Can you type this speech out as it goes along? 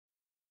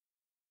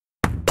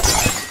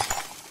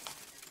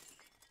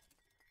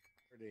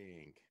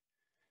Recording.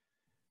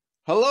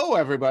 Hello,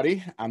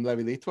 everybody. I'm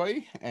Levi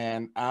Littvay,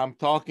 and I'm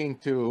talking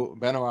to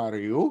Benoit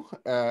Rihoux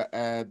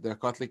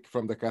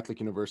from the Catholic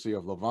University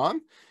of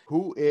Louvain,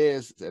 who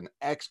is an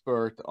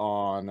expert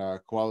on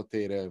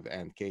qualitative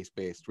and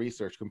case-based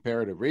research,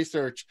 comparative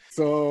research.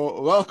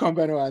 So welcome,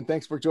 Benoit, and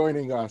thanks for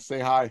joining us. Say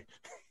hi.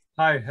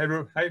 Hi,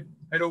 hello, hi,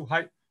 hello,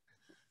 hi.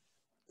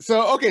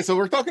 So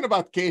we're talking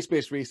about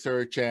case-based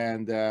research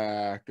and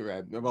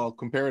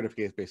comparative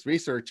case-based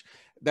research.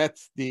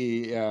 That's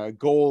the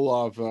goal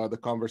of the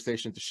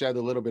conversation, to shed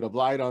a little bit of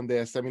light on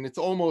this. I mean, it's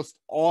almost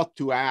ought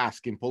to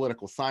ask in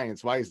political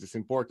science, why is this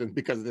important?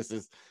 Because this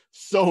is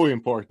so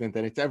important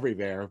and it's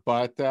everywhere.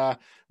 But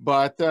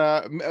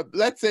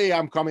let's say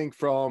I'm coming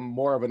from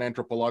more of an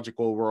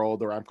anthropological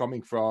world, or I'm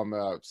coming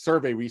from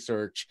survey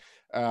research.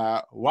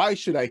 Why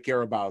should I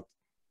care about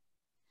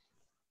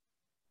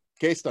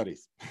case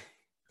studies?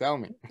 Tell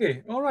me.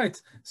 Okay, all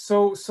right.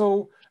 So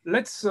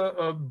let's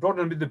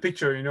broaden a bit the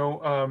picture.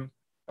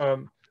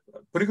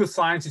 Political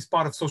science is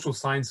part of social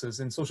sciences,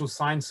 and social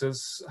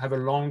sciences have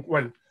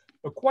a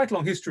quite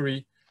long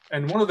history.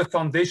 And one of the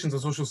foundations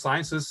of social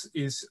sciences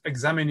is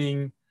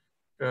examining,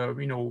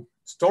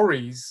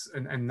 stories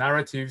and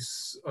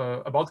narratives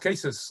about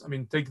cases. I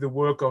mean, take the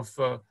work of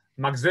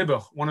Max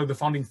Weber, one of the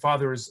founding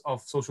fathers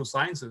of social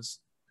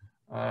sciences.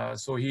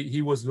 So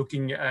he was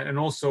looking at, and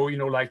also,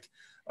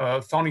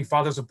 founding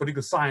fathers of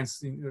political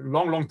science a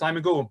long time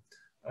ago.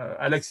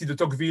 Alexis de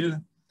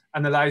Tocqueville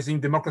analyzing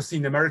democracy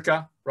in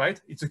America, right?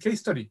 It's a case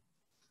study.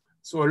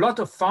 So a lot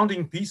of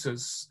founding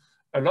pieces,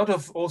 a lot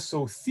of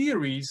also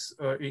theories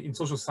in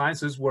social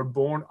sciences were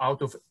born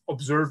out of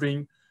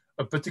observing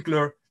a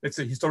particular, let's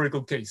say,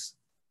 historical case.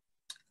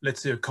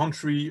 Let's say a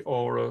country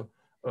or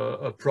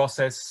a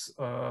process,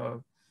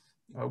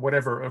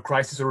 whatever, a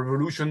crisis or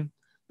revolution.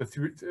 The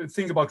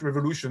thing about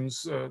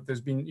revolutions,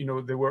 there's been,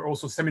 there were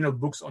also seminal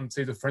books on,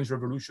 say, the French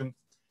Revolution,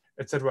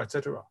 et cetera, et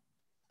cetera.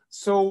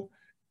 So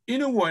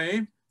in a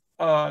way,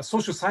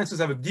 social sciences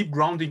have a deep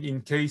grounding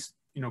in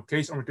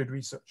case-oriented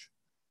research.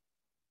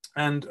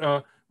 And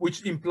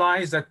which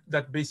implies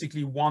that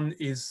basically one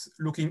is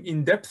looking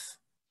in depth.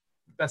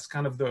 That's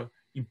kind of the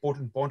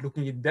important point,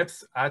 looking in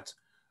depth at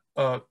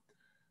a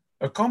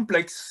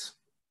complex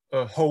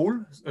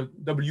whole,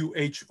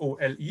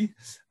 W-H-O-L-E,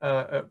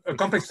 a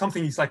complex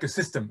something is like a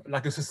system,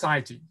 like a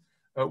society.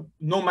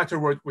 No matter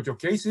what your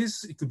case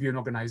is, it could be an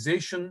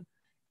organization,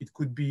 it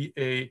could be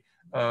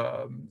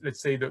let's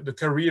say the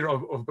career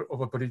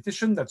of a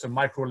politician, that's a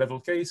micro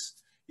level case.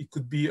 It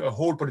could be a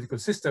whole political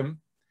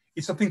system.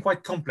 It's something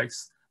quite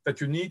complex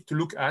that you need to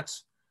look at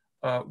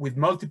with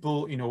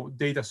multiple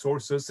data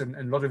sources and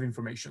a lot of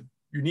information.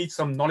 You need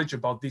some knowledge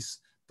about this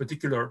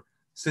particular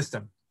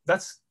system.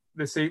 That's,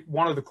 let's say,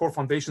 one of the core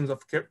foundations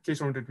of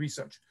case-oriented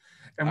research.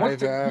 And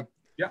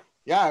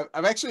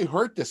I've actually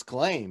heard this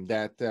claim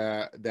that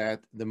the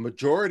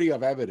majority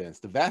of evidence,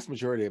 the vast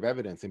majority of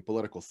evidence in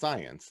political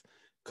science,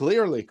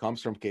 clearly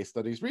comes from case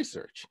studies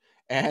research.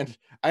 And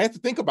I had to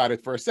think about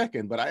it for a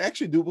second, but I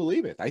actually do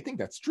believe it. I think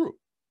that's true.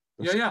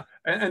 Yeah.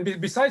 And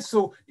besides,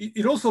 so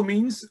it also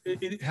means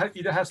it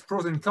has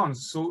pros and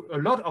cons. So a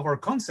lot of our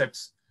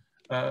concepts,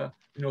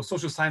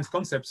 social science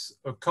concepts,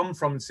 come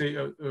from, say,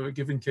 a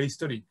given case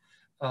study.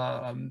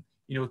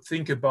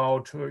 Think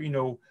about,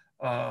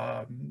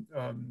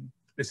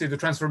 let's say, the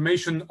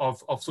transformation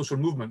of social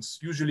movements.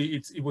 Usually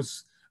it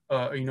was,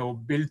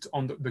 built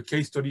on the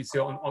case study, say,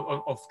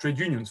 of trade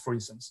unions, for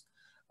instance.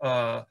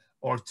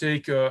 Or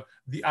take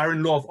The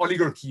Iron Law of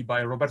Oligarchy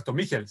by Roberto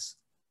Michels.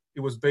 It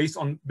was based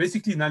on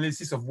basically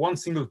analysis of one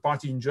single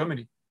party in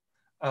Germany.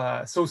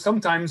 So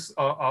sometimes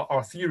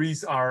our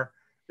theories are,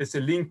 let's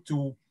say, linked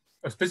to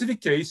a specific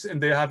case,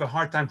 and they have a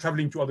hard time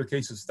traveling to other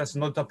cases. That's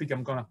another topic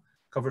I'm gonna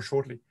cover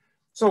shortly.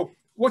 So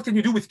what can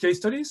you do with case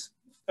studies?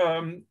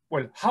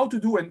 Well, how to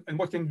do and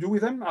what can you do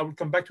with them? I will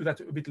come back to that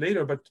a bit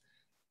later, but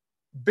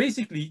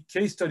basically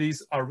case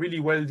studies are really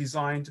well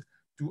designed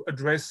to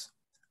address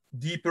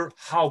deeper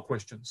how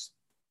questions.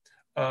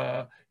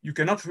 You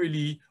cannot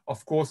really,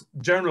 of course,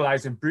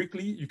 generalize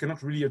empirically. You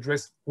cannot really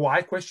address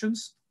why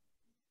questions.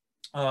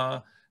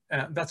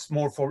 That's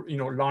more for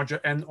larger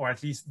N, or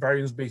at least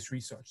variance-based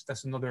research.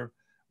 That's another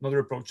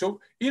approach. So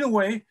in a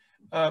way,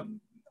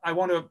 I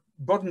want to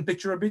broaden the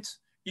picture a bit.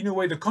 In a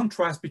way, the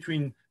contrast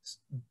between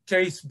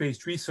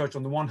case-based research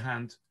on the one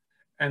hand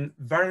and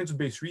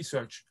variance-based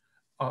research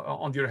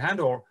on the other hand,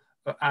 or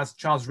as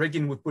Charles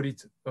Ragin would put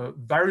it,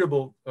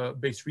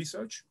 variable-based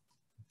research,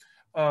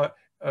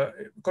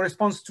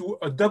 corresponds to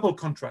a double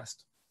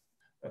contrast.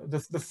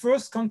 The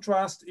first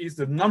contrast is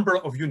the number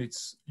of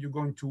units you're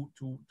going to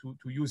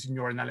use in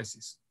your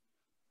analysis.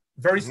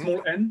 Very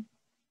small N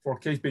for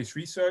case-based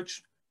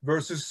research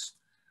versus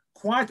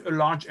quite a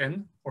large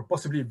N, or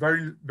possibly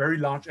very, very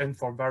large N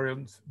for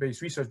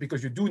variance-based research,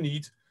 because you do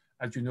need,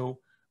 as you know,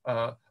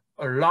 a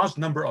large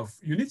number of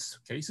units,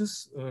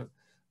 cases,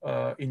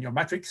 in your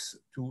matrix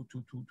to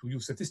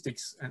use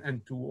statistics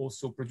and to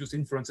also produce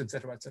inference, et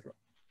cetera, et cetera.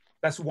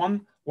 That's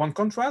one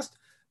contrast.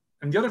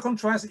 And the other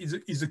contrast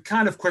is the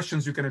kind of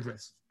questions you can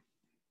address.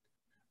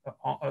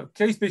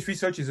 Case-based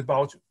research is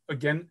about,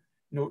 again,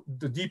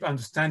 the deep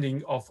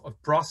understanding of a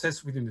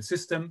process within the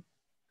system,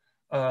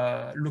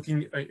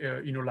 looking,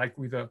 like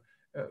with a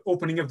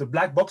opening of the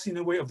black box in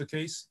a way of the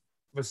case,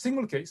 of a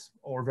single case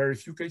or very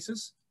few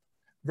cases.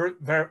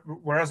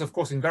 Whereas, of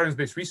course, in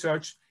variance-based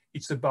research,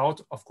 it's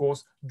about, of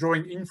course,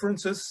 drawing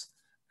inferences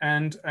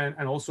and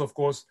also, of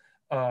course,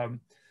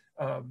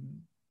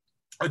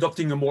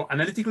 adopting a more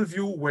analytical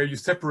view where you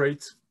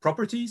separate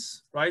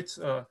properties, right?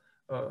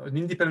 An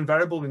independent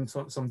variable and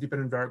some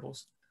dependent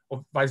variables,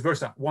 or vice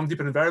versa. One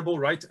dependent variable,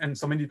 right, and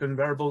some independent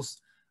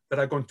variables that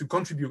are going to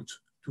contribute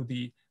to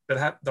the that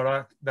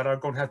are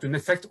going to have an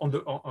effect on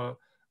the.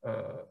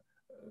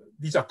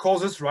 These are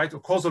causes, right, or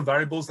causal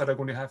variables that are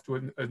going to have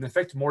an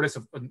effect, more or less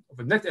of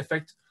a net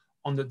effect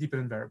on the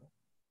dependent variable.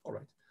 All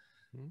right.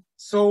 Mm-hmm.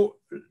 So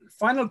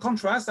final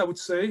contrast, I would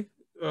say,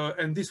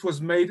 and this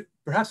was made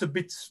perhaps a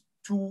bit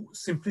too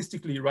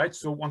simplistically, right?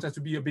 So one has to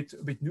be a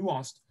bit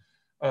nuanced.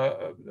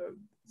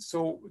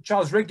 So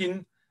Charles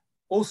Ragin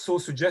also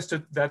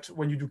suggested that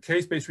when you do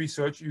case-based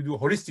research, you do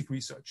holistic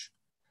research.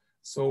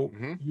 So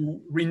mm-hmm.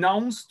 you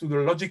renounce to the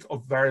logic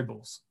of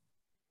variables.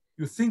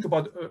 You think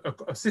about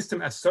a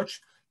system as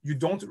such. You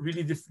don't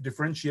really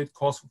differentiate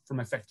cause from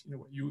effect.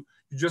 You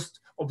just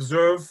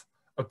observe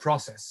a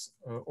process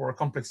or a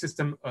complex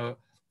system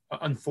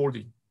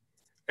unfolding,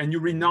 and you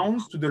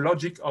renounce to the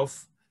logic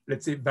of,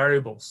 let's say,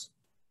 variables,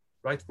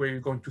 right, where you're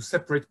going to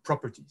separate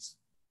properties.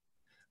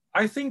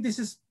 I think this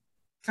is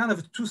kind of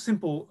a too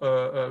simple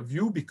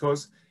view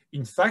because,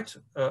 in fact,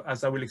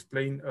 as I will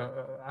explain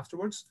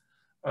afterwards,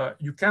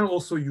 you can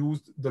also use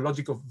the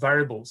logic of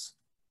variables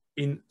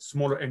in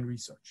smaller n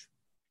research.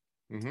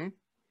 Mm-hmm.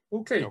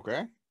 Okay.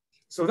 Okay.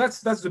 So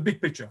that's the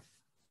big picture.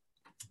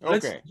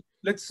 Okay.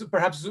 Let's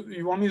perhaps,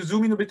 you want me to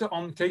zoom in a bit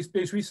on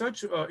case-based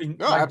research? No,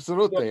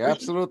 absolutely,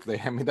 absolutely.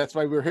 I mean, that's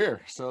why we're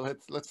here. So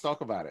let's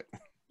talk about it.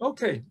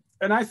 Okay.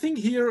 And I think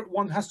here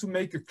one has to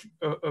make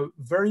a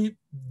very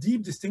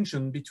deep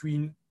distinction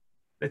between,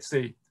 let's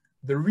say,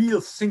 the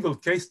real single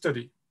case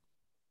study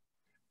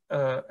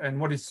and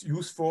what it's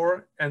used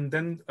for, and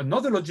then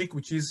another logic,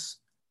 which is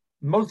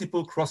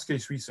multiple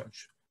cross-case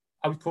research.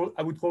 I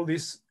would call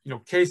this,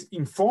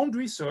 case-informed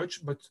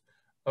research, but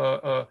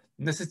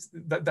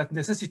that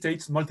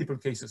necessitates multiple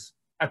cases,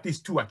 at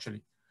least two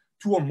actually,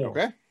 two or more.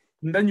 Okay.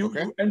 And then you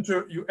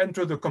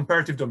enter the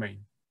comparative domain,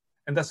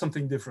 and that's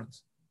something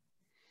different.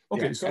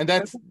 Okay, yeah. So and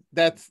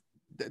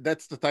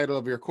that's the title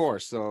of your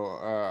course. So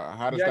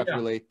how does that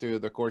relate to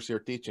the course you're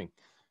teaching?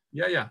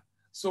 Yeah.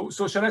 So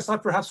shall I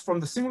start perhaps from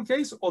the single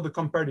case or the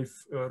comparative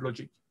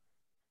logic?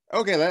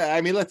 Okay,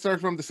 I mean, let's start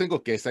from the single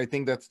case. I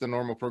think that's the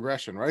normal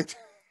progression, right?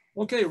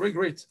 Okay,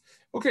 great.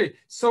 Okay,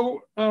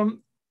 so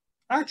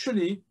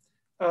actually,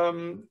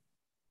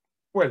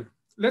 well,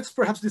 let's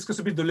perhaps discuss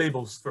a bit the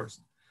labels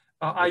first.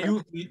 I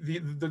use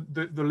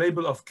the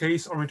label of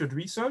case-oriented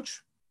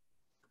research,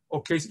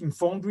 or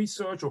case-informed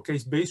research, or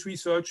case-based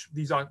research.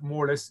 These are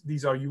more or less,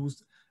 these are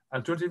used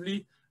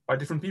alternatively by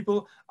different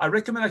people. I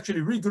recommend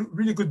actually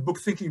really good book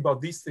thinking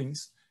about these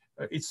things.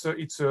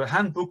 It's a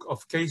handbook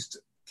of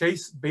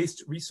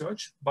case-based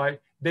research by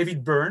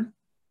David Byrne.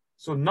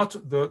 So not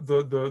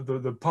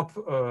the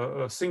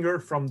pop singer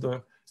from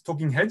the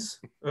Talking Heads.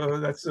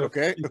 That's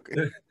okay.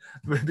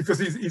 Because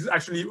he's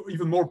actually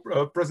even more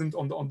present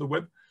on the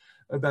web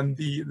than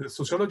the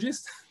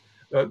sociologist.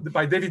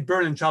 By David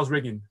Byrne and Charles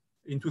Ragin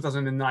in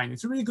 2009.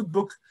 It's a really good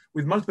book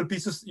with multiple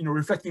pieces,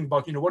 reflecting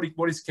about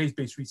what is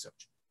case-based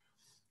research.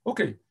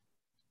 Okay,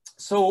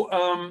 so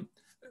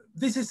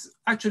this is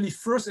actually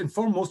first and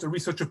foremost a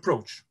research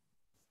approach,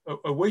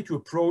 a way to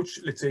approach,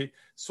 let's say,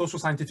 social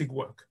scientific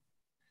work.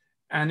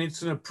 And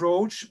it's an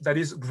approach that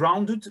is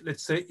grounded,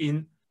 let's say,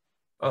 in,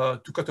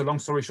 to cut a long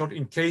story short,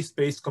 in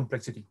case-based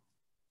complexity.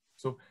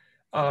 So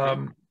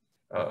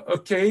a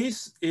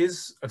case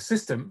is a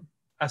system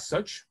as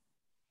such,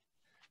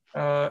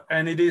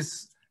 and it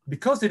is,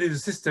 because it is a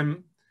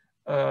system,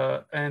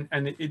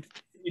 and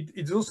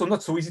it's also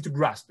not so easy to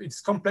grasp. It's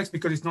complex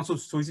because it's not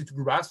so easy to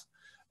grasp.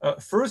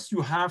 First,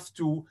 you have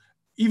to,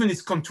 even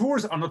its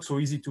contours are not so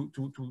easy to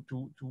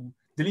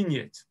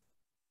delineate.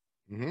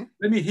 Mm-hmm.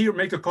 Let me here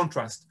make a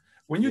contrast.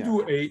 When you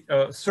do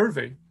a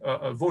survey,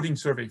 a voting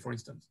survey, for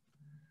instance,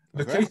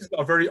 the cases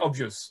are very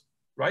obvious,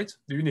 right?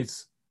 The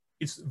units,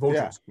 it's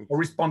voters or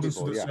respondents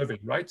to the survey,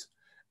 right?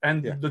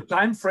 And the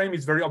time frame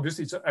is very obvious.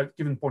 It's at a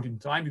given point in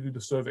time you do the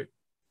survey,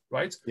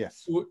 right?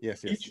 Yes. So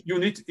each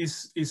unit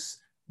is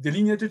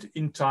delineated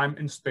in time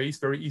and space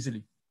very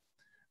easily,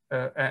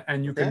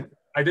 and you can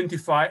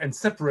identify and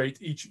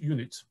separate each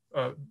unit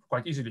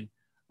quite easily.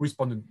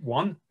 Respondent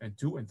 1 and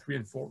 2 and 3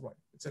 and 4, right,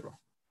 etc.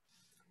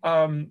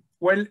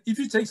 Well, if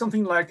you take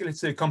something like,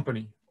 let's say, a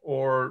company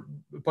or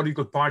a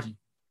political party,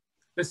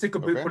 let's take a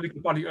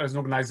political party as an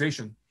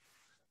organization.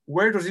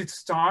 Where does it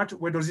start?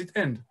 Where does it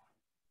end?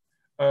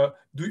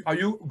 Are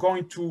you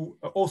going to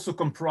also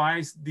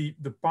comprise the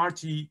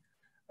party,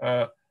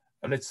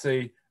 let's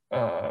say,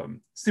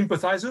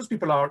 sympathizers,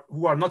 people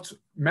who are not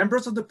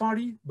members of the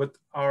party, but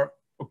are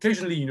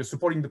occasionally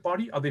supporting the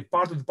party? Are they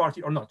part of the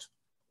party or not?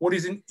 What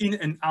is in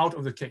and out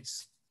of the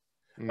case?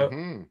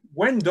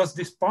 When does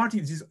this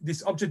party,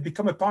 this object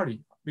become a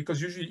party?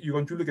 Because usually you're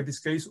going to look at this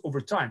case over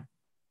time.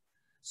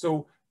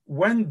 So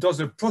when does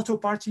a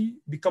proto-party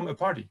become a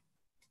party?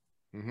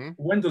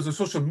 When does a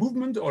social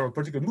movement or a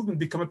political movement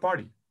become a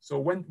party? So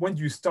when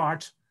do you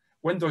start?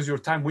 When does your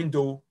time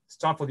window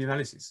start for the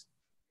analysis?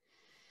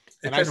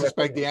 And I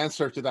suspect the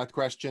answer to that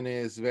question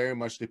is very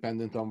much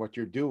dependent on what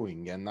you're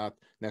doing and not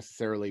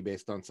necessarily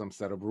based on some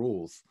set of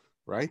rules,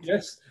 right?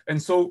 Yes.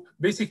 And so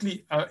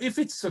basically, if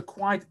it's a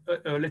quite,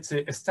 let's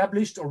say,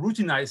 established or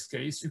routinized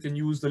case, you can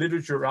use the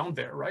literature around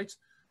there, right?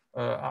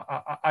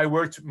 I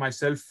worked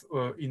myself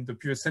in the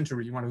previous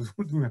century when I was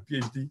doing a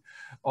PhD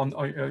on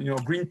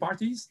green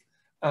parties.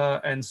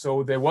 And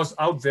so there was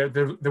out there,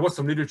 there was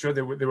some literature,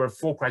 there were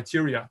 4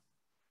 criteria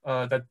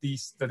that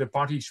a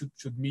party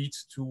should meet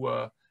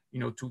to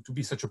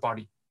be such a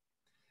party.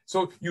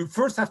 So you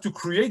first have to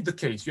create the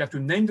case. You have to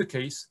name the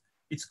case.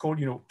 It's called,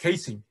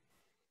 casing.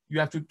 You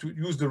have to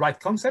use the right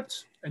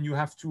concept, and you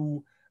have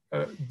to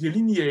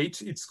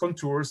delineate its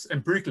contours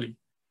empirically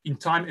in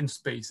time and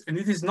space. And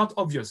it is not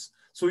obvious.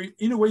 So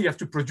in a way, you have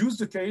to produce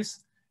the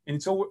case, and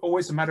it's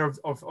always a matter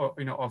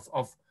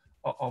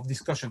of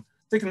discussion.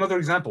 Take another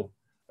example.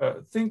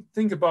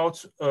 Think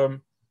about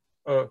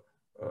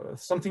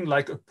something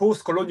like a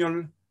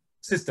post-colonial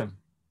system.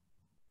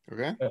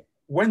 Okay.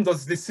 When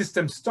does this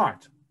system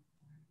start?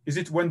 Is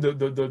it when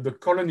the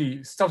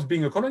colony stops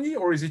being a colony,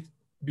 or is it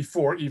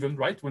before even,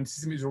 right? When the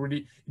system is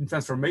already in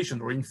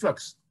transformation or in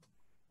flux?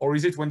 Or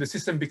is it when the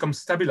system becomes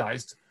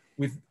stabilized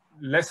with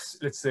less,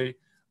 let's say,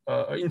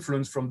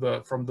 influence from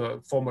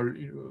the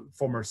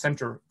former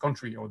center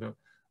country or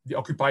the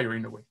occupier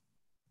in a way?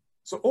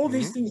 So all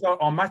these things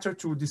are matter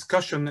to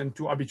discussion and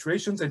to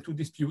arbitrations and to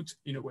dispute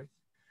in a way.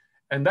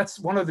 And that's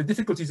one of the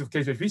difficulties of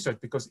case-based research,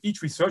 because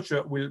each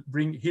researcher will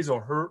bring his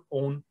or her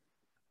own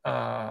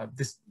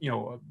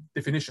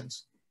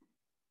definitions.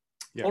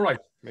 Yeah, all right,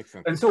 makes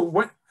sense. And so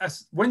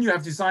when you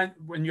have designed,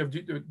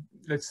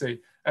 let's say,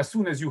 as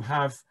soon as you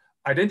have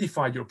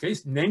identified your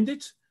case, named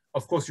it,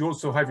 of course, you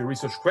also have your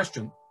research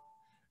question.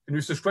 And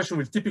research question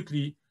will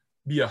typically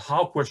be a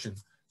how question.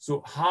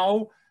 So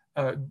how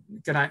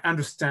can I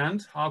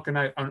understand, how can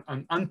I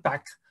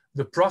unpack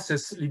the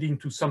process leading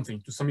to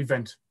something, to some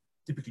event,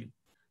 typically.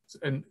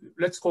 And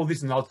let's call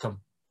this an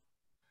outcome.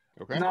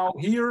 Okay. Now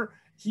here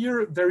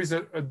there is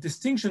a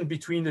distinction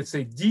between, let's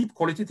say, deep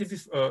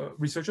qualitative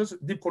researchers,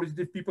 deep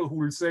qualitative people who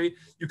will say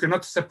you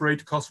cannot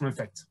separate cause from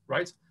effect,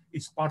 right?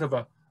 It's part of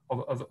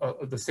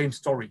the same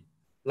story,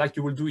 like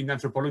you will do in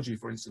anthropology,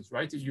 for instance,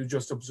 right? You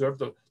just observe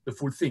the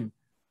full thing.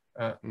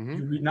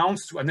 You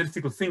renounce to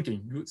analytical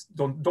thinking. You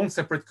don't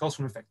separate cause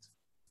from effect.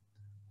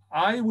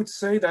 I would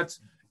say that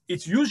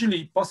it's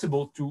usually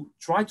possible to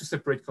try to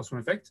separate cause from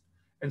effect,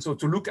 and so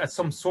to look at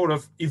some sort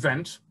of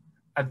event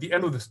at the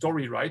end of the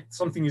story, right?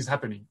 Something is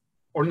happening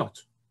or not.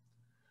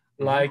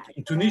 Like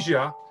in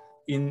Tunisia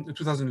in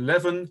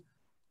 2011,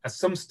 at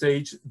some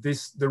stage,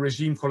 the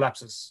regime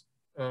collapses.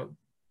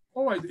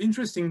 All right,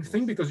 interesting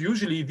thing, because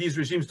usually these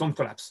regimes don't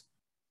collapse.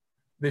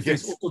 They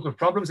face all sorts of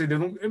problems. They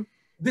don't.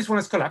 This one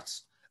has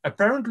collapsed,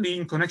 apparently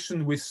in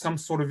connection with some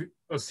sort of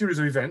a series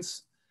of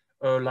events,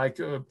 like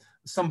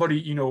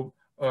somebody,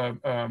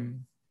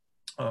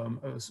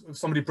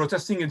 somebody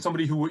protesting and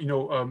somebody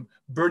who,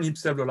 burned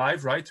himself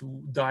alive, right?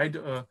 Who died,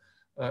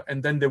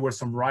 and then there were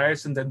some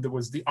riots, and then there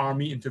was the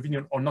army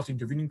intervening or not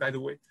intervening, by the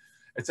way,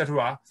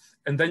 etc.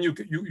 And then you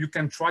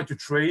can try to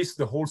trace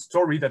the whole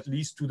story that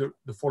leads to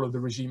the fall of the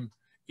regime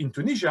in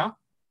Tunisia,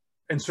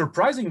 and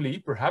surprisingly,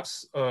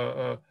 perhaps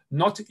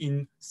not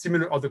in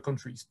similar other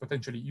countries.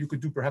 Potentially, you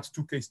could do perhaps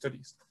 2 case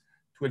studies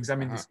to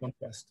examine this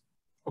contrast.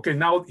 Okay,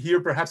 now here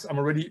perhaps I'm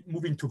already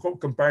moving to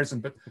comparison,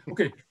 but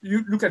okay,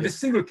 you look at this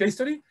single case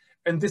study,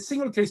 and this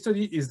single case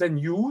study is then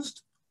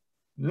used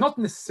not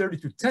necessarily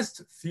to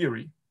test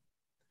theory.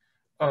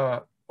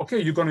 Okay,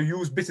 you're going to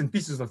use bits and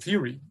pieces of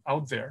theory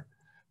out there,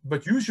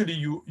 but usually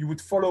you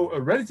would follow a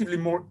relatively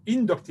more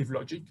inductive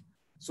logic.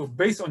 So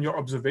based on your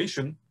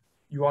observation,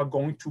 you are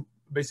going to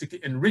basically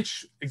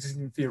enrich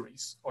existing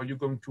theories, or you're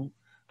going to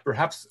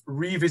perhaps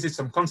revisit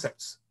some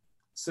concepts.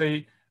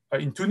 Say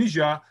in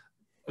Tunisia,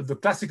 the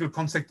classical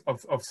concept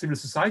of civil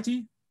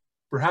society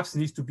perhaps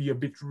needs to be a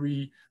bit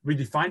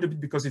redefined a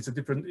bit, because it's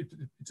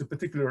a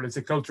particular, let's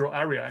say, cultural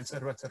area,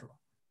 etc., etc.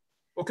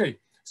 Okay,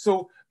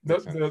 so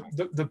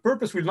the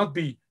purpose will not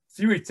be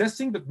theory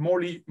testing, but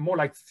more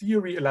like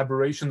theory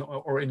elaboration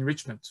or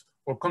enrichment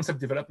or concept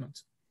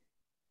development.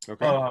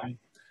 Okay.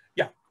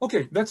 Yeah.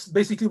 Okay, that's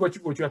basically what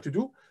you have to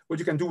do. What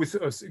you can do with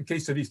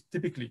case studies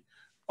typically.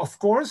 Of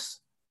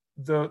course,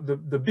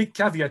 the big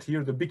caveat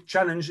here, the big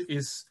challenge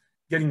is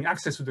getting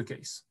access to the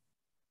case.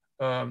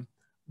 The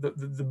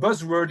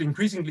buzzword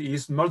increasingly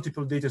is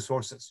multiple data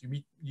sources. You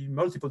need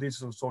multiple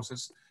data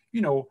sources,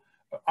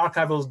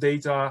 archival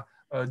data,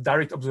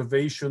 direct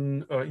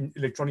observation, in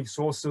electronic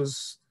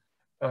sources,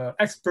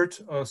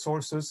 expert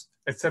sources,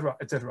 etc.,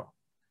 etc.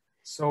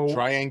 So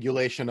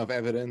triangulation of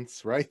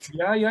evidence, right?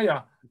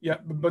 Yeah.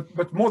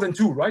 But more than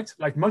 2, right?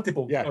 Like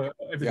multiple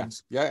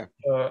evidence. Yeah.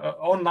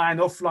 Online,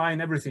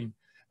 offline, everything.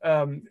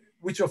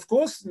 which of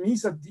course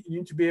means that you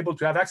need to be able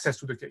to have access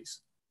to the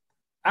case.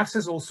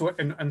 Access also,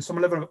 and some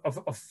level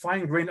of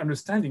fine-grained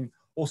understanding,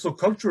 also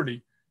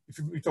culturally, if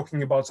you're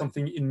talking about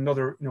something in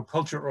another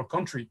culture or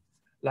country,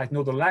 like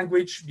know the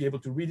language, be able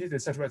to read it,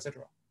 etc.,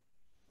 etc.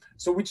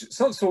 So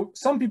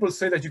some people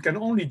say that you can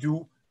only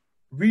do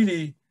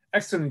really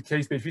excellent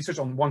case-based research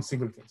on one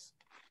single case,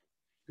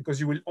 because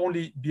you will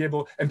only be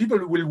able, and people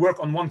will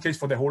work on one case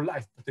for their whole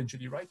life,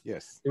 potentially, right?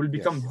 Yes. They will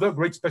become the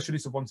great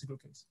specialists of one single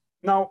case.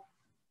 Now,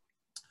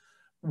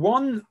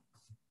 one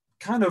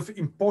kind of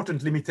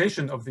important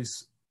limitation of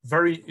this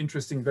very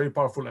interesting, very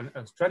powerful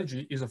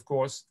strategy is, of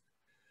course,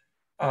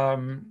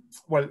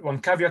 well, one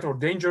caveat or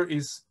danger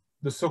is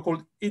the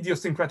so-called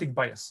idiosyncratic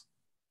bias.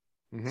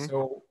 Mm-hmm.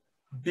 So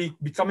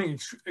becoming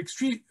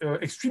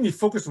extremely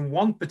focused on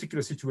one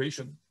particular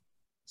situation,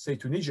 say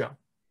Tunisia,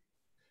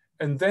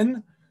 and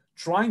then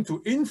trying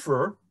to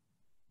infer,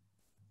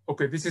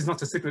 okay, this is not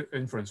statistical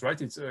inference, right?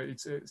 It's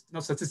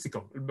not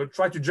statistical, but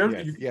try to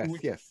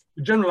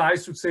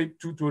generalize to say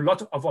to a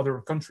lot of other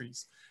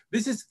countries.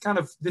 This is kind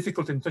of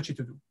difficult and touchy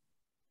to do.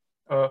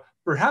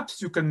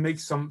 Perhaps you can make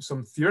some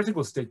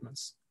theoretical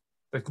statements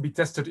that could be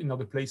tested in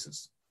other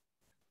places,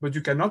 but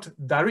you cannot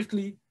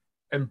directly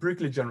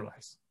empirically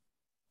generalize.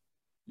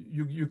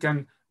 You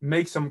can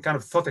make some kind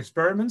of thought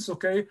experiments,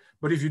 okay,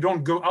 but if you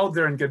don't go out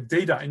there and get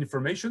data and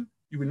information,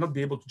 you will not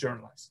be able to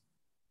generalize.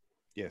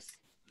 Yes.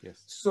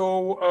 Yes.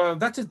 So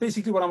that is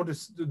basically what I want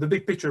to, the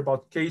big picture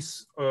about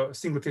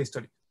single case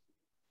study.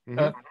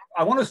 Mm-hmm.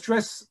 I want to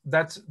stress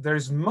that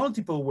there's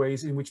multiple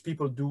ways in which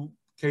people do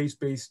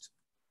case-based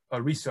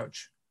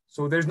research.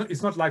 So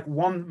it's not like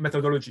one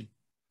methodology.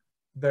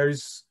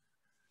 There's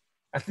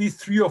at least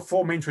 3 or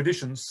 4 main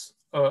traditions,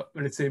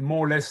 let's say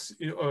more or less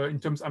in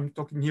terms, I'm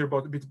talking here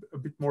about a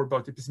bit more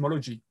about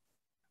epistemology,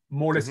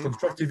 more or less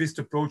constructivist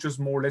approaches,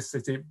 more or less,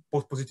 let's say,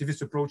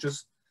 post-positivist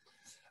approaches,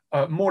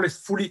 more or less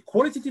fully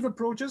qualitative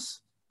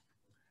approaches,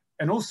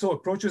 and also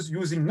approaches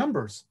using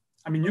numbers.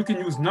 I mean, you can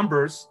use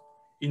numbers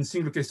in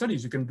single case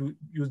studies. You can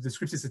use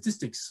descriptive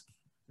statistics.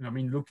 I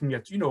mean, looking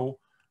at,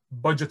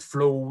 budget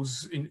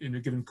flows in a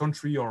given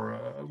country or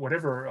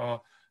whatever,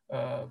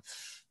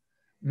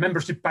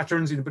 membership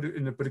patterns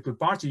in a particular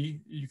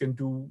party, you can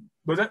do,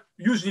 but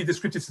usually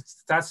descriptive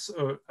stats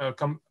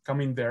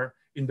come in there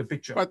in the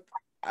picture. But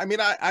I mean,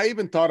 I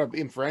even thought of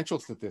inferential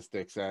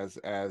statistics as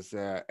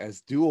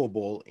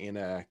doable in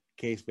a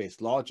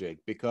case-based logic,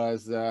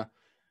 because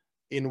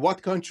in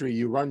what country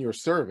you run your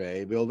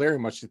survey will very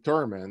much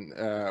determine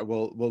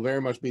will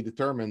very much be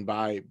determined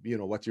by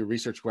what's your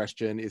research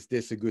question. Is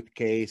this a good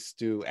case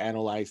to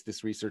analyze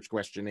this research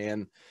question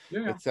in,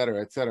 et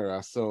cetera, et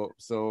cetera. So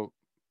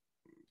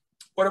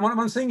what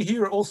I'm saying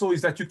here also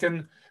is that you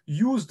can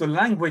use the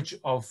language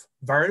of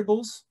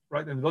variables,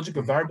 right, and the logic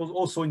of variables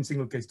also in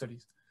single case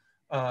studies.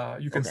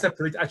 You can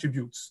separate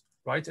attributes,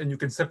 right, and you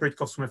can separate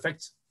cause from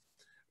effects,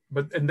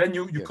 and then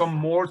you come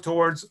more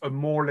towards a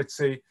more, let's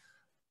say,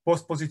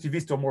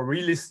 post-positivist or more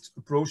realist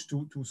approach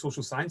to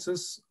social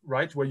sciences,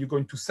 right, where you're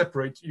going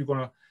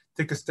to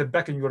take a step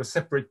back and you're going to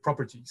separate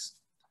properties,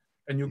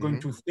 and you're going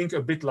to think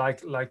a bit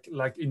like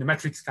in a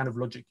matrix kind of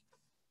logic.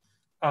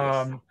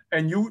 And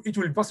it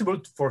will be possible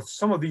for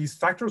some of these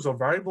factors or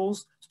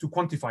variables to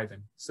quantify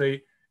them.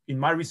 Say, in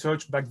my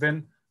research back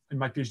then, in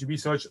my PhD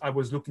research, I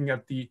was looking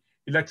at the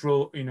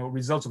electoral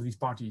results of these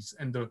parties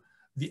and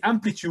the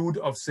amplitude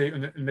of, say,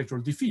 an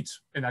electoral defeat,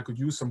 and I could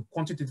use some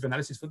quantitative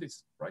analysis for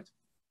this, right?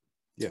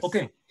 Yes.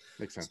 Okay.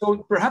 Makes sense. So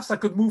perhaps I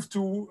could move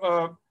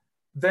to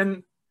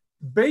then,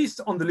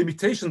 based on the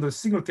limitation of the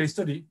single case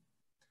study,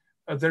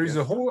 there is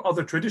a whole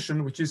other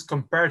tradition, which is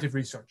comparative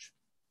research.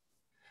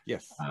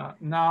 Yes.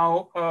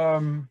 Now,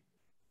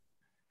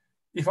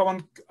 if I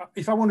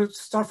want to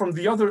start from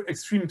the other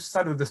extreme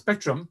side of the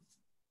spectrum,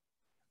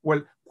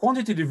 well,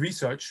 quantitative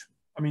research,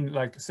 I mean,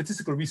 like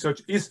statistical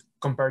research, is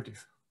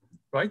comparative,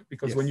 right?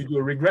 Because when you do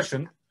a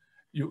regression,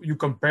 you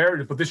compare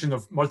the position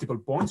of multiple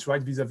points,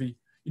 right, vis-a-vis,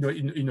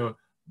 in a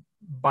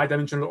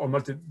bidimensional or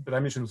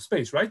multi-dimensional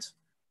space, right?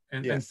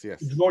 And to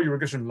draw your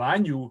regression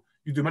line, you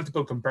do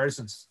multiple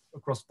comparisons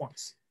across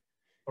points.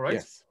 All right.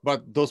 Yes,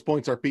 but those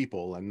points are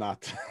people and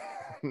not.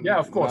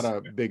 Of course.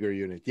 Not a bigger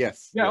unit.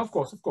 Yes. Yeah, of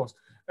course.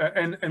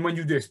 And when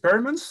you do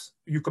experiments,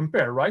 you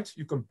compare, right?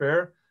 You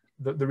compare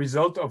the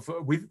result of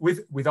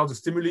without the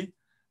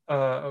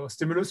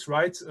stimulus,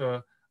 right?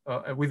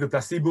 With the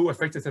placebo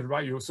effect, etc.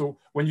 Right? So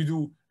when you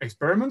do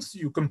experiments,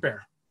 you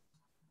compare.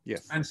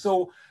 Yes. And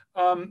so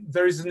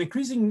there is an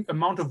increasing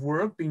amount of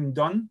work being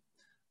done.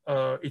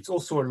 It's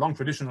also a long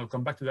tradition. I'll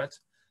come back to that.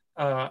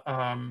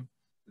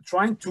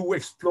 Trying to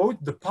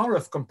exploit the power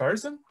of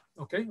comparison,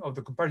 of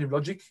the comparative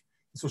logic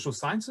in social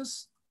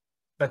sciences,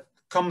 that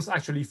comes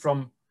actually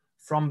from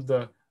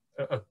the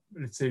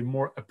let's say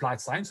more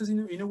applied sciences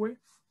in a way,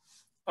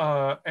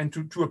 and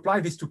to apply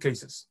this to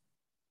cases.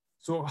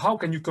 So how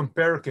can you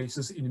compare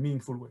cases in a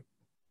meaningful way?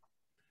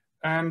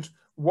 And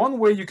one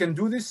way you can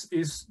do this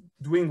is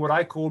doing what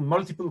I call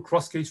multiple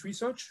cross-case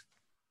research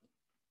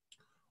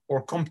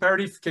or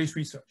comparative case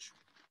research.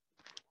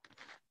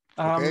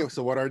 Okay,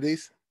 so what are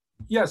these?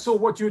 Yeah, so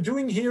what you're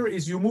doing here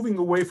is you're moving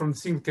away from the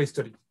single case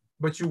study,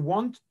 but you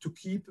want to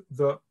keep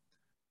the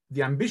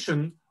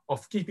ambition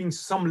of keeping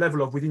some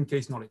level of within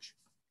case knowledge.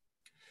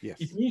 Yes.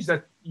 It means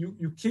that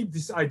you keep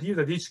this idea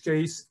that each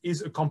case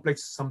is a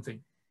complex something.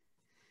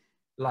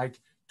 Like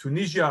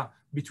Tunisia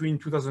between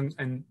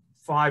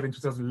 2005 and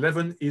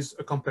 2011 is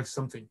a complex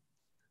something.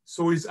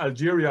 So is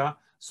Algeria,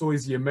 so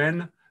is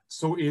Yemen,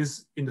 so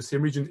is in the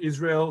same region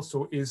Israel,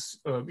 so is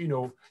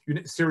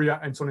Syria,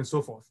 and so on and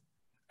so forth.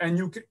 And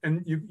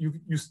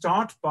you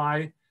start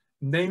by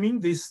naming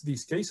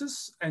these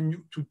cases, and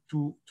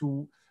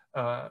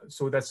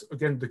so that's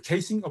again the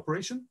casing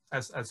operation,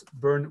 as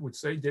Byrne would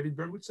say, David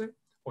Byrne would say,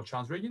 or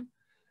Charles Ragin.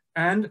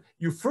 And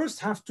you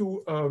first have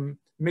to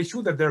make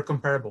sure that they're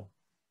comparable,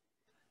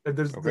 that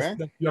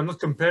that you are not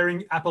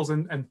comparing apples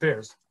and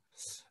pears.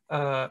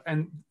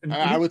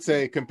 I would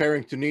say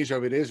comparing Tunisia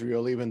with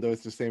Israel, even though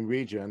it's the same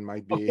region,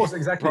 might be, of course,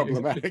 exactly,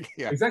 problematic.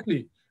 Exactly. Yeah.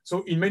 Exactly.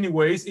 So in many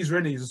ways,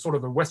 Israel is a sort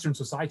of a Western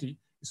society.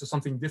 It's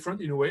something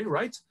different in a way,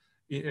 right?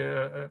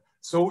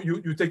 So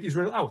you take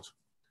Israel out.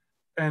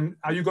 And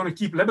are you going to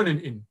keep Lebanon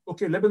in?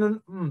 Okay,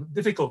 Lebanon,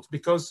 difficult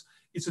because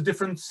it's a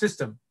different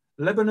system.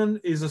 Lebanon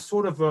is a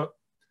sort of a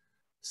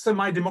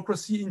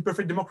semi-democracy,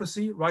 imperfect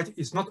democracy, right?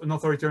 It's not an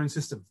authoritarian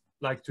system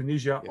like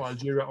Tunisia, yes, or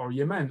Algeria or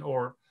Yemen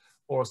or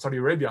Saudi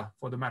Arabia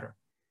for the matter.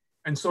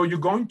 And so you're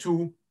going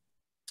to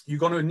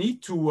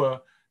need to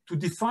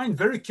define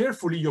very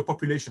carefully your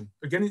population.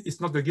 Again,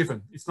 it's not a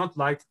given. It's not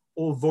like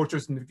all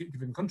voters in a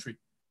given country.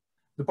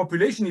 The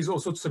population is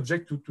also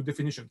subject to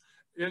definition.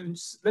 And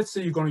let's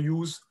say you're going to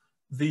use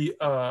the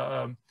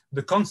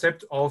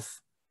concept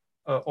of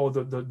or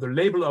the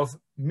label of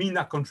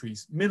MENA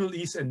countries, Middle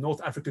East and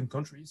North African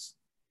countries,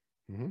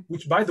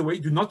 which, by the way,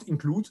 do not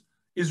include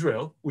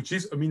Israel, which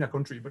is a MENA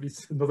country, but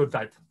it's another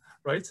type,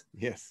 right?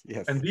 Yes,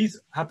 yes. And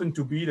these happen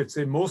to be, let's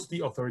say,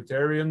 mostly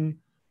authoritarian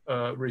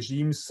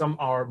regimes. Some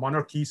are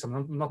monarchies,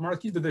 some not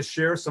monarchies, but they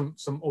share some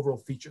overall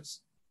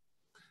features.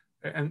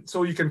 And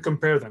so you can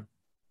compare them.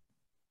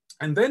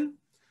 And then,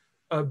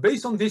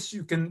 based on this,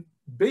 you can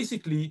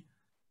basically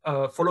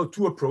follow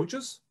two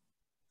approaches.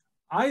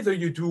 Either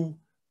you do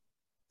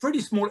pretty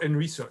small n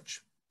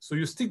research. So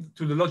you stick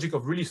to the logic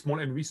of really small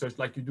n research,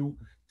 like you do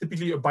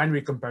typically a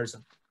binary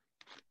comparison.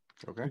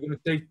 Okay. You're going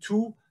to take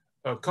two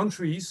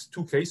countries,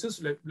 two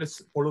cases.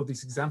 Let's follow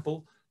this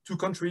example. Two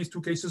countries,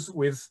 two cases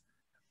with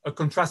a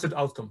contrasted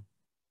outcome.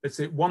 Let's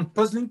say one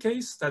puzzling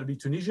case, that'll be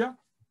Tunisia,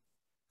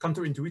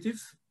 counterintuitive,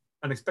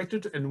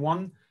 unexpected, and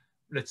one,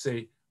 let's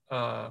say,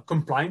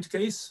 compliant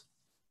case,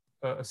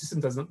 a system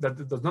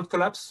that does not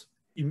collapse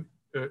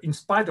in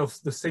spite of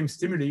the same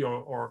stimuli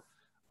or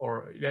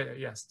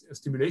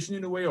stimulation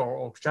in a way,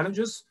 or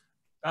challenges,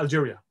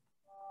 Algeria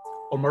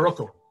or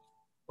Morocco,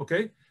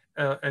 okay?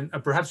 And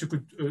perhaps you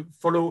could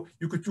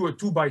you could do a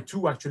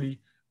 2-by-2 actually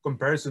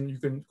comparison. You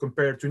can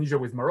compare Tunisia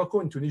with Morocco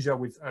and Tunisia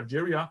with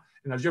Algeria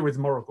and Algeria with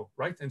Morocco,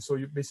 right? And so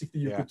you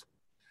could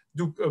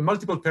do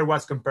multiple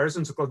pairwise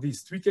comparisons across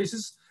these three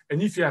cases.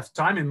 And if you have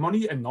time and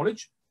money and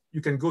knowledge,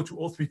 you can go to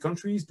all three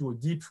countries, do a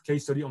deep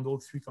case study on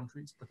those three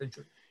countries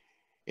potentially.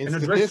 In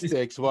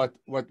statistics, what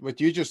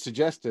you just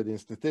suggested in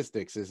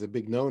statistics is a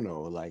big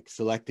no-no, like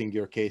selecting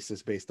your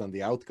cases based on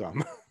the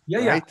outcome.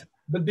 Yeah, right? Yeah.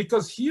 But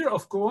because here,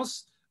 of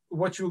course,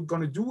 what you're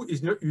going to do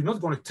is you're not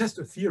going to test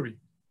a theory,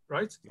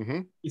 right?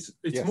 It's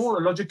yes, more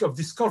a logic of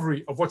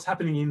discovery of what's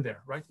happening in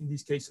there, right? In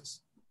these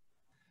cases.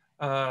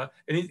 And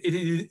it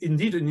is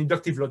indeed an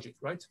inductive logic,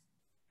 right?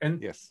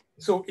 And yes,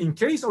 so in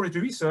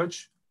case-oriented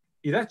research,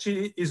 it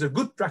actually is a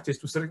good practice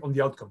to select on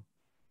the outcome,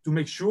 to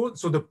make sure.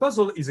 So the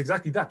puzzle is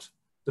exactly that.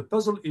 The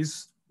puzzle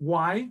is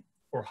why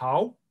or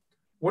how.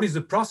 What is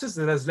the process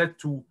that has led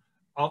to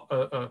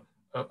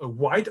a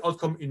white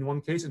outcome in one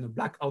case and a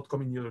black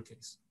outcome in the other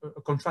case, a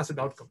contrasted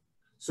outcome.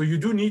 So you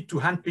do need to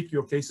handpick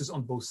your cases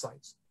on both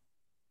sides.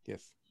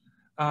 Yes.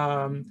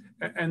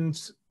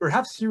 And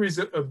perhaps here is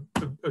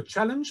a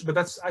challenge, but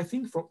that's, I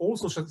think, for all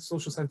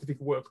social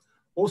scientific work,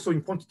 also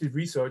in quantitative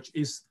research,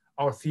 is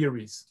our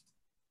theories.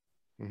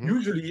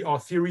 Usually our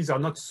theories are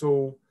not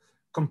so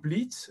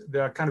complete. They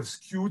are kind of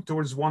skewed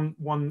towards one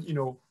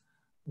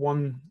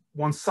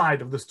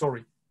side of the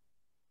story.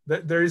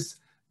 There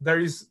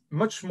is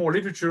much more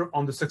literature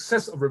on the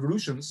success of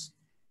revolutions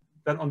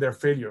than on their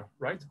failure,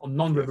 right? On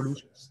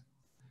non-revolutions. Yes.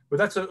 But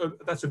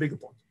that's a bigger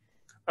point.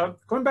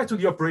 Coming back to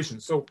the operation.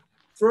 So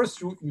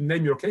first you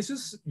name your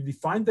cases, you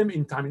define them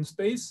in time and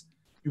space,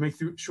 you make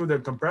sure they're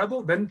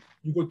comparable. Then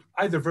you go to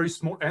either very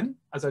small n,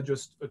 as I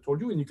just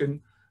told you, and you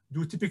can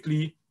do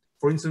typically,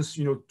 for instance,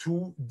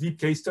 2 deep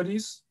case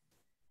studies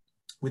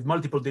with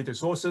multiple data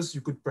sources.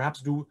 You could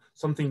perhaps do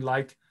something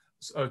like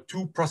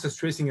 2 process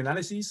tracing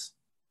analyses,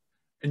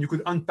 and you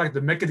could unpack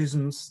the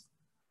mechanisms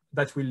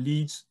that will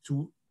lead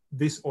to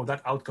this or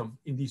that outcome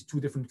in these 2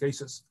 different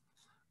cases.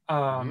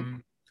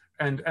 And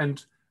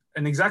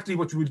exactly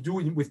what you will do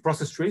with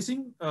process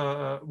tracing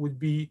would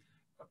be,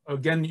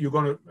 again, you're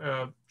going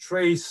to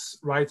trace,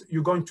 right?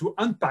 You're going to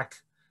unpack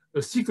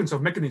a sequence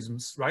of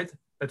mechanisms, right?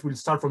 That will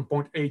start from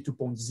point A to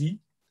point Z.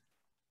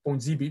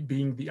 Point Z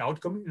being the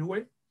outcome in a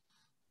way.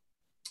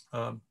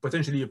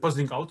 potentially a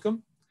puzzling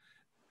outcome.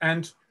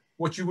 And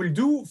what you will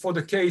do for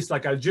the case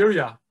like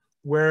Algeria,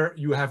 where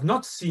you have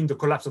not seen the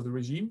collapse of the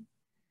regime,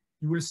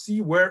 you will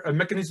see where a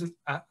mechanism,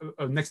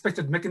 an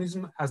expected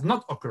mechanism has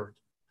not occurred,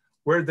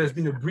 where there's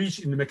been a breach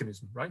in the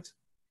mechanism, right?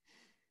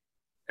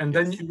 And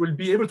then you will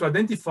be able to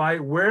identify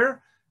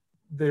where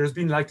there's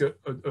been like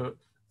a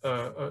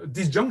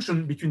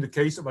disjunction between the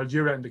case of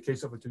Algeria and the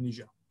case of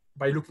Tunisia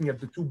by looking at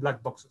the two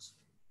black boxes.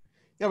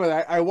 Yeah,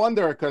 but I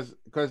wonder because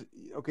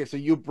okay, so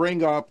you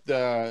bring up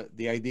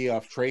the idea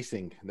of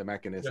tracing the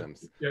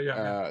mechanisms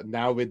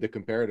now with the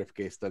comparative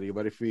case study.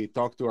 But if we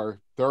talk to our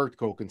third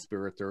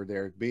co-conspirator,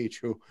 Derek Beach,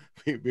 who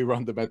we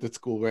run the method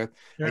school with,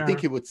 I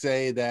think he would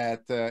say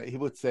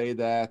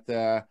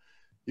that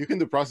you can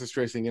do process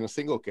tracing in a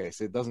single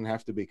case. It doesn't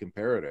have to be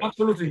comparative.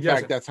 Absolutely, in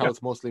fact, that's how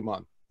it's mostly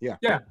done. Yeah.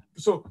 Yeah.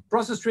 So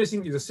process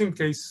tracing is a single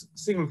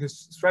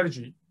case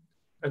strategy,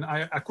 and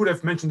I could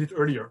have mentioned it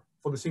earlier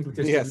for the single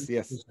case.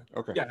 Yes.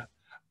 Okay. Yeah.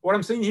 What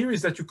I'm saying here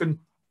is that you can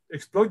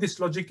exploit this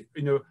logic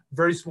in a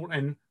very small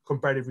n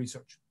comparative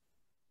research.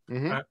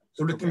 So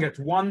looking at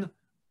one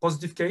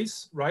positive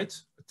case, right,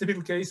 a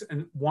typical case,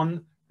 and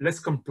one less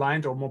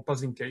compliant or more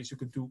puzzling case, you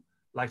could do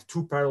like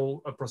two parallel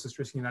process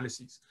tracing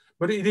analyses.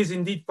 But it is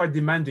indeed quite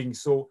demanding.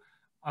 So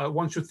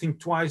one should think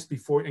twice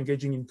before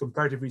engaging in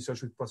comparative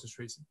research with process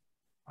tracing.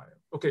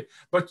 Okay,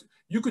 but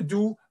you could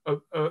do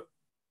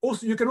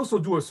you can also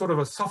do a sort of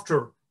a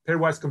softer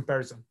pairwise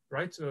comparison,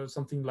 right?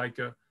 Something like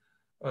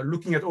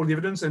looking at all the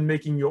evidence and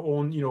making your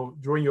own,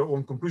 drawing your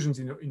own conclusions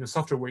in a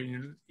softer way,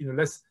 in a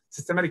less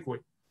systematic way,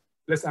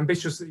 less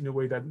ambitious in a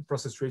way than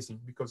process tracing,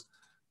 because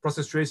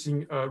process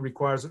tracing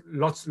requires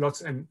lots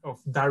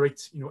of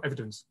direct,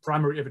 evidence,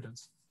 primary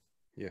evidence.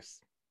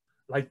 Yes.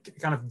 Like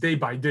kind of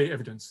day-by-day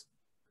evidence.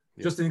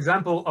 Yes. Just an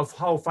example of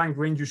how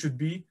fine-grained you should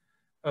be.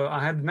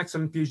 I had an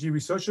excellent PhD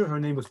researcher. Her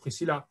name was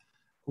Priscilla,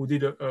 who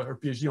did her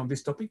PhD on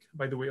this topic,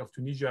 by the way, of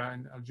Tunisia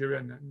and Algeria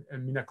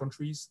and MENA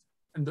countries,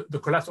 and the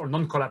collapse or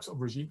non-collapse of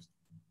regimes.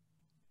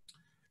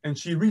 And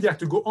she really had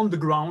to go on the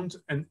ground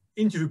and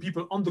interview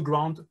people on the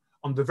ground,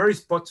 on the very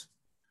spot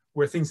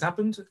where things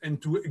happened,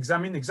 and to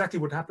examine exactly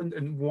what happened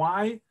and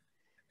why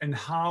and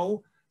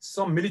how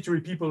some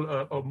military people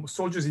or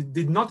soldiers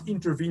did not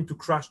intervene to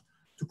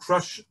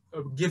crush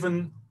a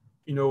given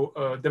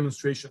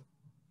demonstration.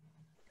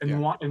 And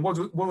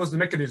what was the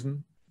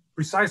mechanism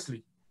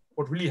precisely?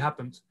 What really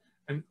happened?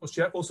 And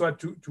she also had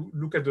to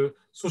look at the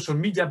social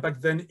media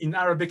back then in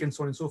Arabic and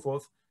so on and so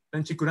forth.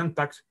 Then she could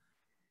unpack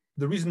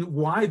the reason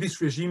why this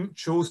regime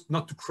chose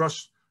not to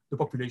crush the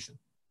population.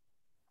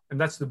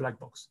 And that's the black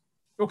box.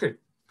 Okay,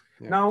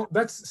 now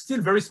that's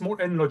still very small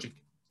n logic.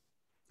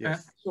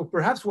 Yes. So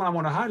perhaps what I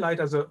want to highlight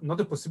as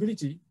another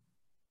possibility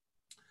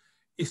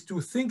is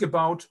to think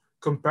about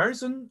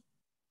comparison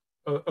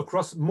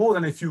across more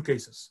than a few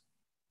cases.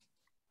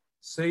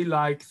 Say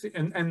like,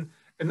 and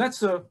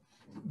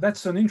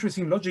that's an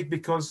interesting logic,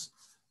 because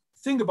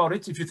think about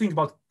it. If you think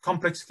about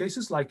complex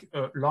cases like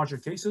larger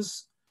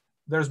cases,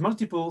 there's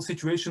multiple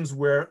situations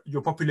where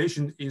your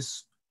population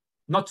is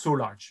not so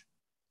large.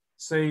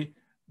 Say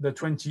the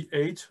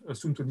 28,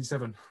 soon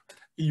 27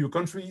 EU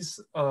countries,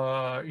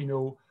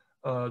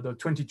 the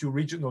 22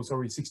 region, no,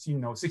 sorry,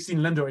 16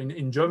 länder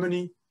in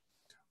Germany,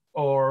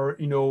 or,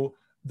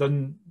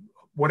 the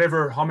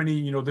whatever, how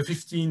many, the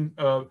 15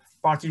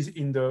 parties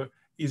in the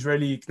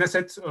Israeli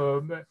Knesset,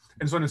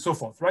 and so on and so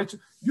forth, right?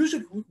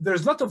 Usually,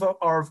 there's a lot of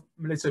our,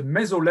 let's say,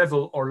 meso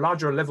level or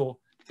larger level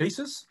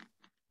cases,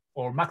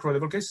 or macro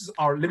level cases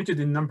are limited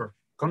in number.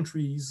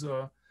 Countries,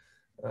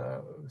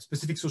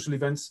 specific social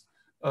events,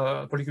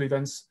 political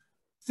events.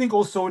 Think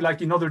also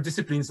like in other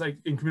disciplines, like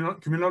in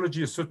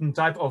criminology, a certain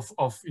type of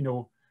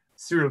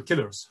serial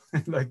killers.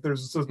 Like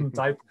there's a certain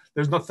type,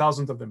 there's not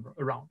thousands of them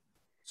around.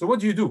 So what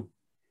do?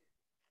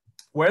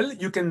 Well,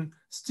 you can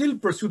still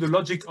pursue the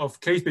logic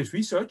of case-based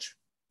research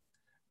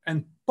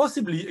and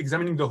possibly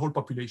examining the whole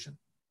population.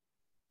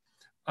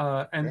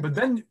 But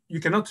then you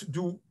cannot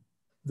do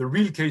the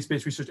real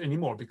case-based research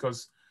anymore,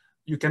 because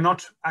you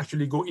cannot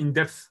actually go in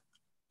depth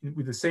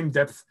with the same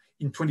depth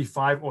in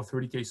 25 or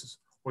 30 cases,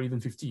 or even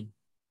 15.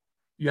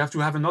 You have to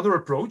have another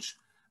approach,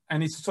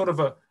 and it's sort of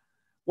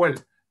well,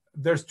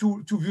 there's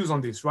two views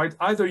on this, right?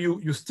 Either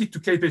you stick to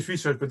case-based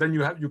research, but then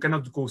you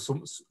cannot go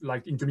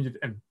like intermediate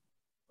N,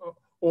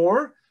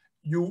 or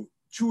you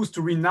choose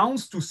to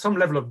renounce to some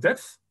level of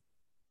depth,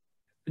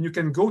 and you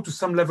can go to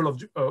some level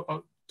of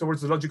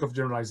towards the logic of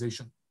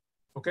generalization.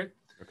 Okay.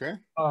 Okay.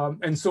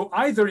 And so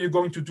either you're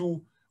going to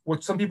do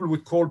what some people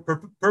would call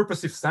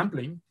purposive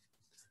sampling.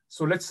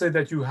 So let's say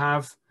that you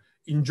have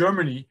in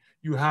Germany,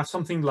 you have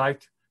something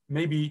like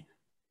maybe,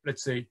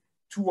 let's say,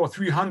 200 or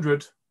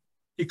 300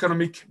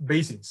 economic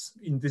basins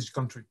in this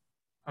country,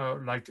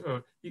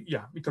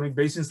 economic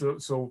basins.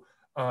 So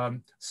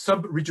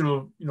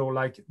sub-regional,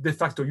 like de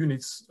facto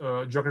units,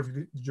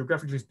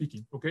 geographically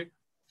speaking. Okay.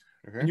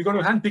 And you're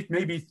going to handpick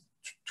maybe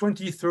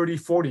 20, 30,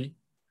 40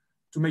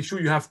 to make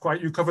sure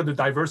you cover the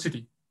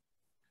diversity.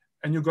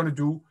 And you're going to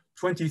do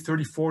 20,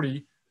 30,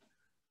 40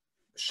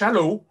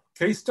 shallow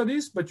case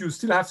studies, but you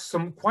still have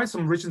quite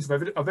some richness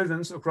of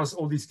evidence across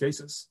all these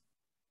cases.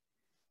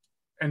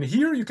 And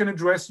here you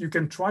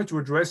can try to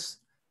address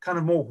kind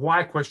of more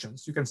why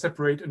questions. You can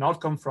separate an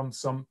outcome from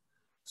some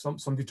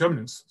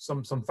determinants,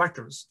 some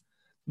factors.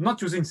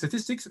 Not using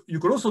statistics. You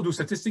could also do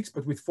statistics,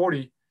 but with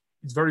 40,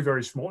 it's very,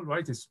 very small,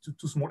 right? It's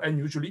too small n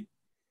usually.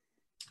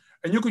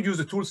 And you could use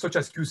a tool such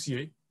as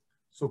QCA,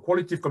 so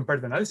qualitative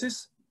comparative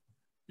analysis.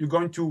 You're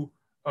going to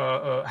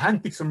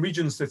handpick some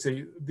regions, let's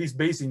say these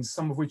basins,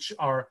 some of which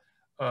are,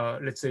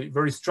 let's say,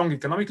 very strong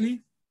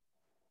economically,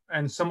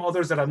 and some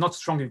others that are not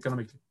strong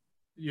economically.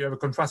 You have a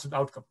contrasted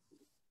outcome.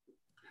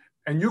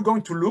 And you're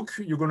going to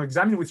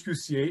examine with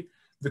QCA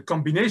the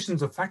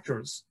combinations of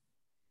factors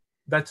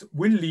that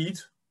will lead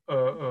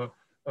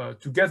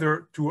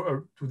together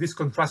to this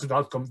contrasted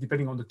outcome,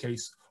 depending on the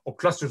case, or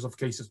clusters of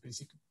cases,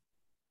 basically.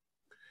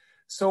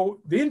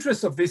 So the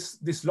interest of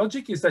this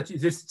logic is that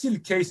it is still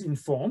case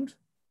informed,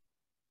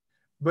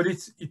 but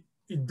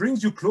it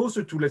brings you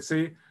closer to, let's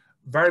say,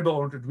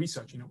 variable-oriented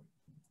research.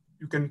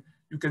 You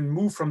can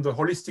move from the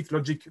holistic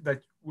logic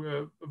that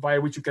via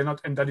which you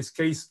cannot, and that is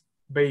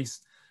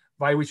case-based,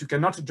 via which you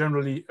cannot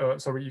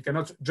you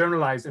cannot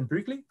generalize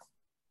empirically,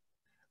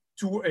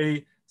 to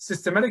a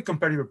systematic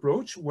comparative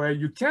approach where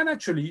you can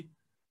actually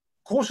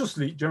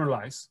cautiously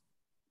generalize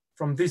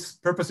from this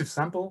purposive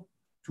sample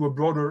to a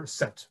broader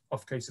set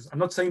of cases. I'm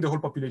not saying the whole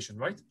population,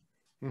 right?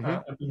 Mm-hmm.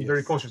 I'm being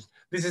very cautious.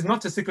 This is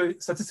not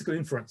statistical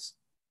inference.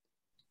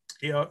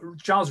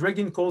 Charles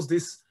Ragin calls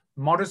this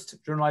modest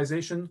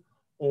generalization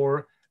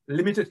or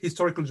limited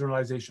historical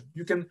generalization.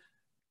 You can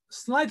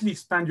slightly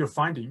expand your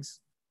findings,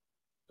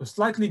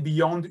 slightly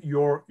beyond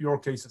your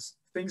cases.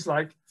 Things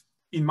like,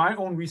 in my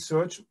own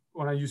research,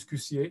 when I use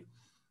QCA,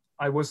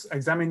 I was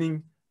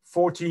examining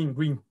 14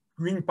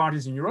 green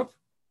parties in Europe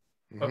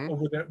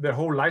over their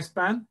whole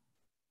lifespan.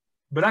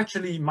 But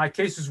actually, my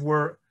cases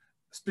were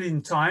split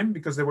in time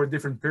because there were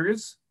different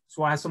periods.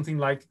 So I had something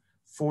like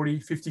 40,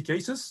 50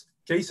 cases,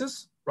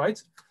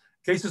 right?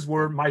 Cases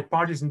were my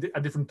parties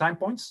at different time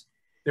points.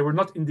 They were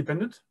not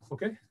independent,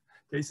 okay,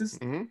 cases.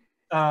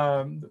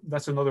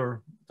 That's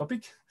another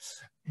topic.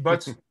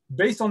 But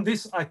based on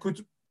this, I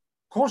could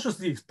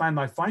cautiously expand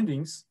my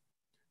findings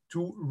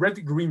to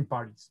red-green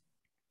parties.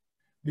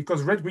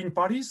 Because red-green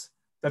parties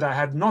that I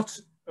had not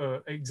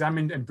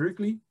examined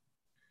empirically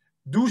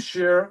do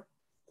share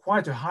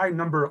quite a high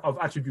number of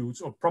attributes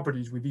or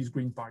properties with these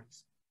green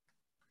parties.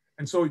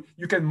 And so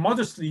you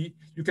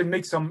can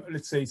make some,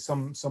 let's say,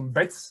 some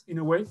bets in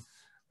a way,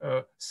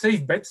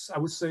 safe bets, I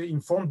would say,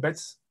 informed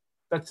bets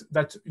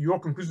that your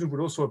conclusion would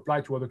also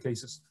apply to other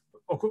cases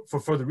for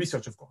further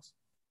research, of course.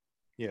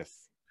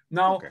 Yes.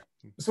 Now,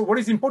 so what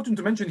is important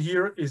to mention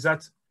here is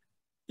that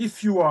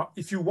if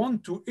you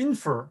want to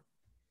infer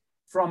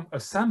from a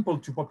sample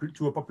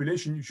to a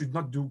population, you should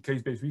not do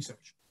case-based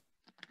research.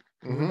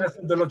 That's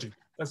not the logic.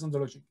 That's not the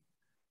logic.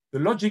 The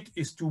logic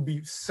is to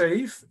be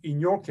safe in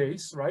your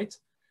case, right?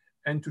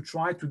 And to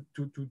try to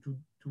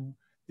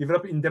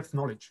develop in-depth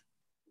knowledge.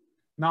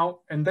 Now,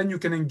 and then you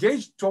can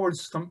engage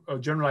towards some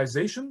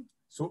generalization,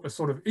 so a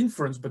sort of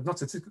inference, but not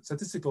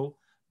statistical,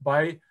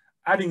 by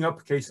adding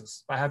up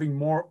cases, by having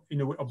more,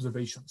 in a way,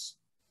 observations.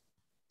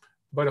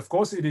 But of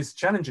course, it is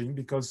challenging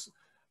because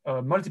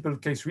multiple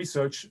case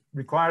research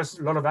requires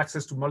a lot of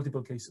access to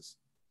multiple cases.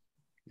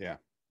 Yeah.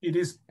 It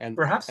is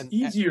perhaps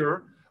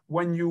easier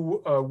when you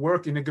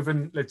work in a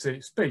given, let's say,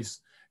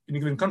 space, in a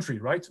given country,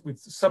 right? With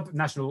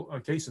sub-national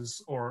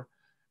cases or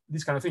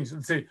these kind of things.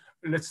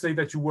 Let's say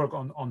that you work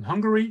on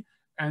Hungary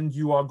and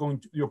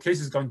your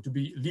case is going to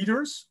be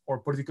leaders or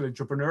political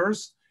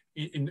entrepreneurs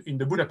in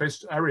the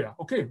Budapest area.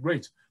 Okay,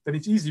 great. Then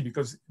it's easy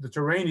because the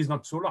terrain is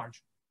not so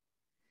large.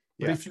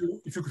 But if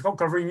you're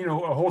covering,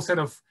 a whole set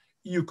of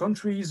EU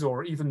countries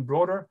or even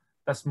broader,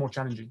 that's more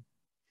challenging.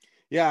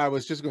 Yeah, I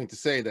was just going to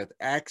say that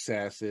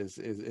access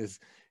is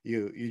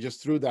you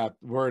just threw that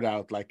word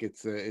out like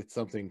it's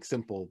something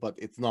simple, but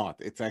it's not.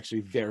 It's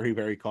actually very,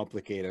 very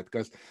complicated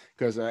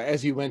because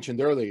as you mentioned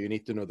earlier, you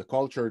need to know the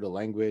culture, the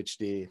language,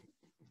 the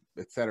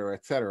et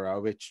cetera,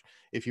 which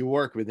if you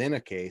work within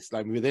a case,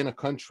 like within a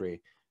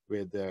country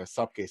with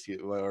subcase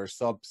or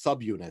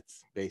subunits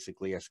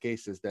basically as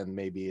cases, then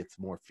maybe it's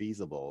more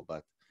feasible.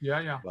 But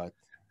but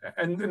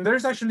and there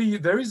is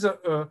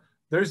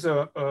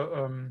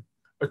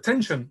a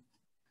tension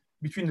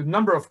between the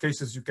number of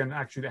cases you can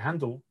actually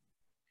handle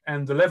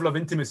and the level of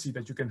intimacy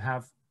that you can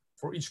have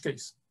for each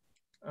case.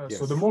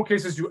 So the more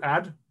cases you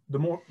add, the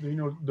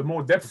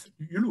more depth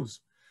you lose.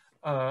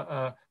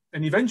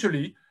 And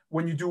eventually,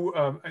 when you do,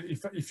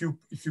 if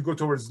you go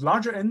towards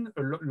larger N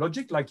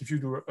logic, like if you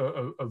do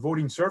a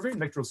voting survey,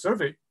 electoral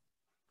survey,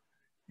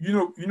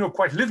 you know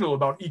quite little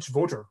about each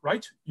voter,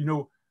 right?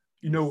 You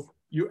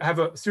have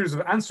a series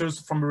of answers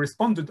from a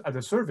respondent at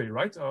a survey,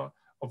 right?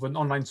 Of an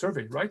online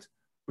survey, right?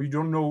 But you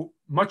don't know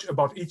much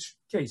about each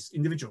case,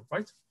 individual,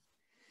 right?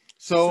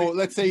 So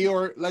let's say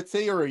you're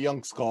a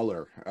young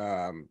scholar,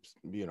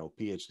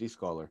 PhD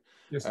scholar.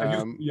 Yes, I used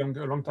to be young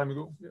a long time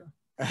ago. Yeah.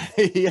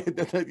 Yeah,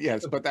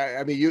 yes, but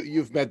I mean,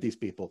 you've met these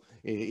people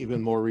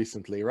even more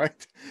recently,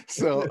 right?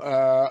 So,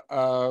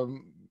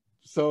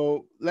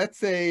 so let's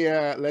say,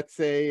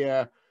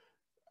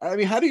 I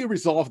mean, how do you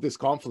resolve this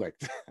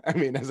conflict? I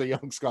mean, as a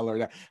young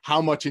scholar,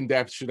 how much in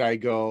depth should I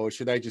go?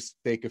 Should I just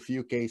take a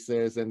few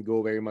cases and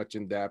go very much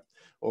in depth,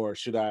 or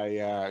should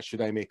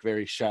I make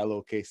very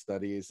shallow case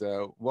studies?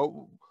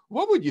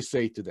 What would you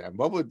say to them?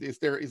 Is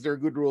there a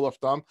good rule of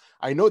thumb?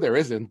 I know there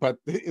isn't, but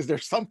is there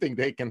something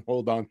they can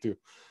hold on to?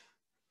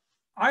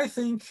 I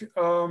think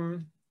I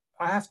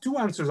have two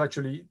answers,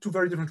 actually, two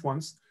very different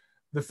ones.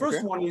 The first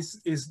Okay. one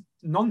is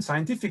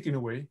non-scientific in a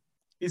way,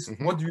 is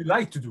Mm-hmm. what do you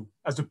like to do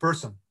as a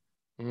person?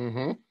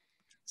 Mm-hmm.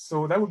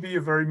 So that would be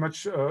a very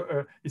much,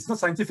 it's not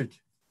scientific.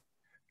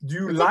 Do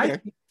you It's like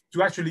okay.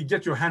 to actually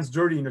get your hands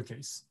dirty in a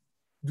case?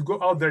 To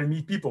go out there and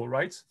meet people,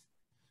 right?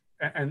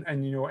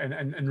 And you know,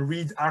 and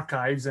read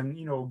archives and,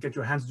 you know, get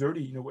your hands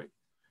dirty in a way.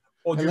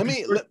 Or do And you let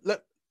me prefer,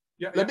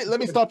 let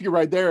me stop you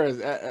right there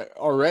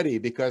already,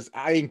 because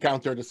I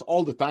encounter this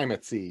all the time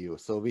at CEU.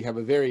 So we have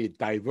a very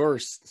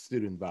diverse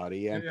student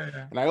body, and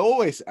I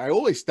always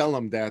tell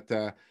them that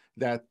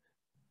that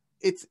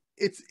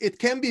it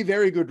can be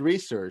very good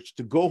research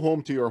to go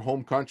home to your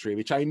home country,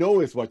 which I know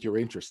is what you're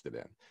interested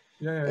in.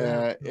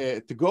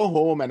 To go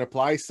home and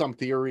apply some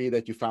theory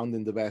that you found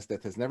in the West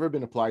that has never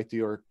been applied to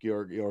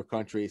your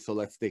country. So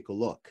let's take a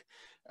look.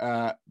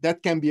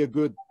 That can be a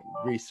good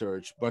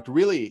research, but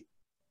really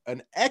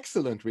an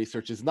excellent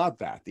research is not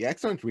that. The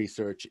excellent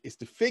research is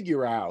to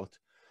figure out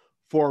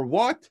for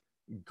what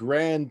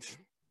grand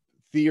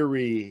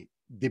theory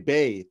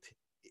debate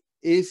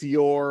is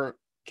your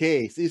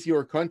case, is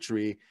your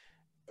country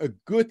a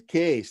good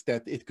case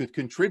that it could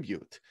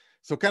contribute.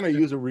 So kind of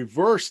use a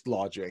reversed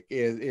logic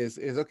is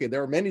okay,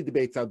 there are many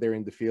debates out there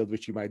in the field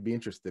which you might be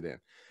interested in.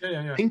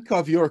 Think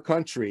of your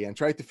country and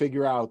try to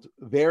figure out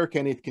where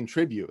can it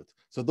contribute.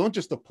 So don't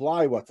just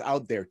apply what's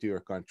out there to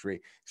your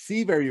country.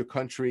 See where your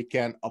country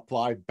can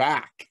apply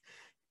back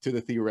to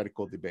the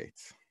theoretical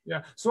debates.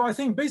 Yeah. So I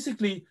think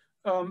basically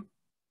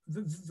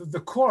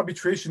the core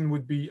arbitration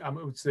would be, I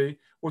would say,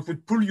 what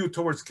would pull you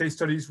towards case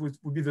studies would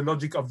be the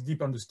logic of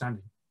deep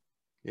understanding.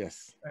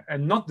 Yes.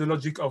 And not the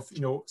logic of,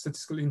 you know,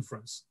 statistical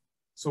inference.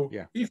 So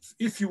yeah.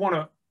 if you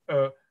want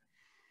to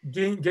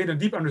gain a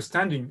deep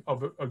understanding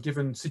of a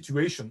given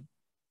situation,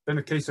 then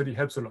a case study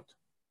helps a lot.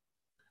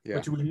 Yeah.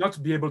 But you will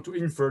not be able to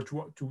infer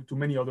to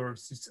many other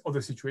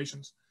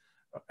situations,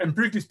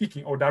 empirically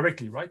speaking or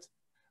directly, right?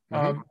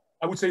 Mm-hmm.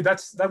 I would say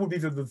that would be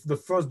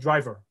the first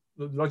driver,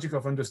 the logic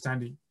of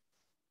understanding.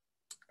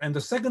 And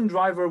the second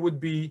driver would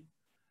be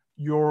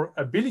your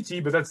ability,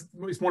 but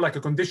it's more like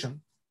a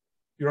condition,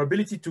 your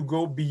ability to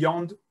go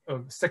beyond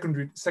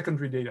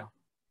secondary data.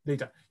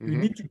 Mm-hmm. You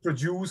need to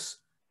produce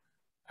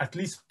at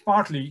least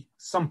partly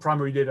some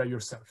primary data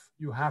yourself.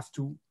 You have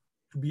to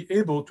be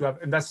able to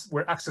have, and that's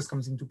where access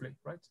comes into play,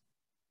 right?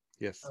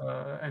 Yes.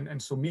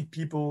 And so meet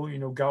people, you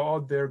know, go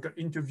out there, get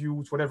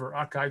interviews, whatever,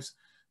 archives.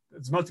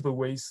 It's multiple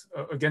ways.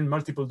 Again,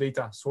 multiple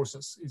data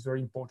sources is very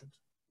important.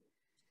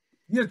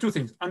 These are two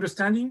things: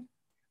 understanding,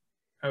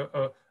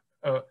 let's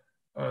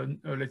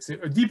say,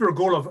 a deeper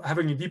goal of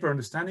having a deeper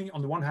understanding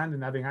on the one hand,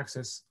 and having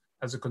access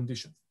as a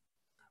condition.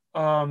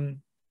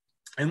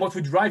 And what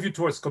would drive you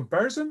towards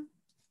comparison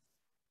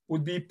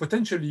would be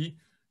potentially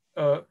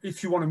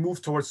if you want to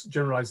move towards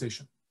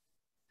generalization.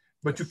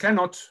 But you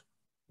cannot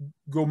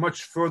go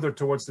much further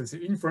towards, let's say,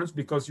 inference,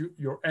 because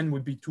your N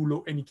would be too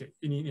low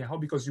anyhow,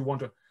 because you want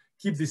to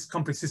keep this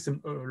complex system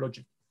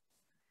logic.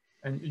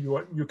 And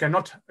you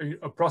cannot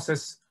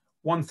process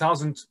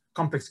 1,000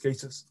 complex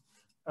cases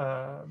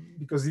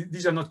because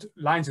these are not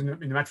lines in the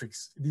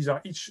matrix. These are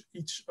each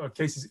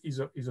case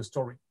is a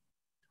story.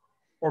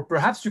 Or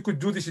perhaps you could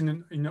do this in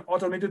an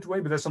automated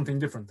way, but that's something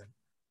different then.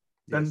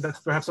 Then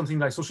that's perhaps something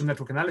like social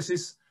network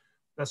analysis.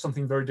 That's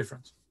something very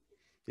different.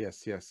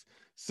 Yes.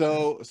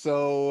 So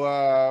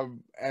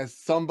as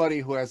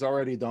somebody who has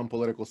already done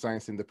political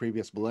science in the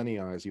previous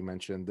millennia, as you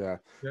mentioned,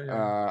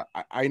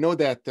 I know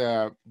that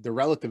the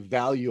relative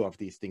value of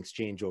these things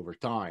change over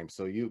time.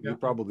 So you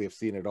probably have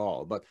seen it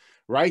all. But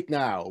right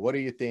now, what do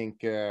you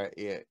think?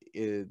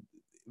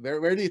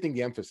 Where do you think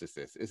the emphasis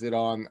is? Is it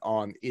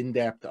on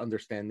in-depth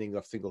understanding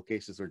of single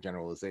cases or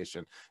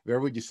generalization? Where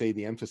would you say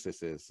the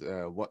emphasis is?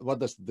 What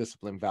does the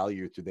discipline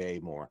value today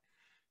more?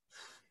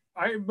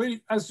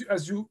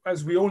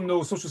 As we all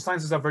know, social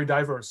sciences are very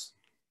diverse.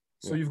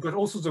 So you've got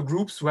all sorts of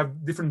groups who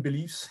have different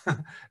beliefs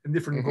and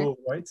different goals,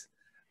 right?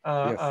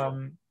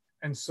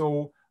 And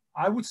so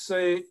I would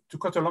say, to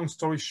cut a long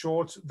story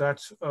short, that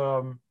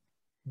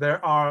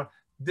there are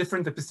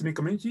different epistemic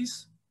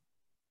communities.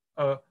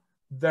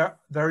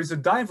 There is a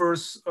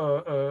diverse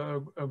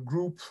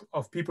group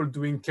of people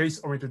doing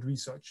case-oriented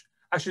research.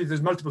 Actually,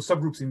 there's multiple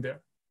subgroups in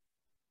there.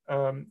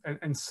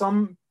 And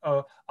some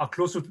are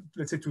closer,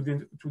 let's say, to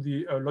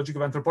the logic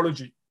of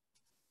anthropology,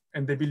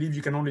 and they believe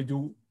you can only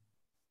do,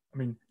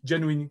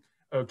 genuine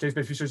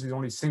case-based research is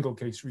only single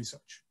case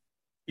research.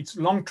 It's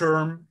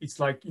long-term. It's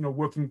like,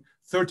 working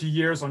 30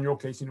 years on your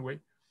case in a way,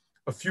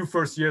 a few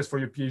first years for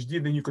your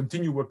PhD, then you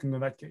continue working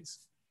on that case.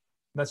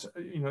 That's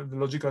the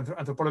logical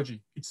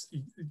anthropology. It's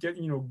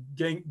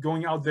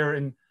going out there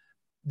and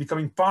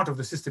becoming part of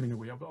the system in a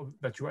way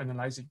that you're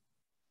analyzing.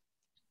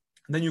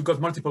 And then you've got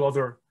multiple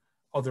other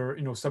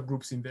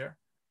subgroups in there.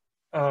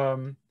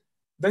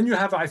 Then you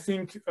have, I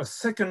think, a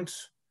second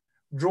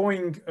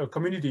growing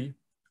community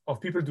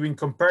of people doing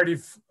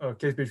comparative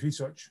case-based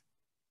research,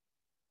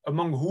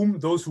 among whom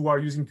those who are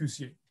using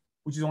QCA,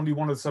 which is only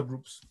one of the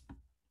subgroups.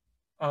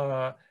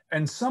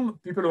 And some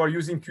people who are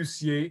using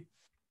QCA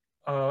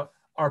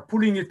are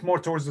pulling it more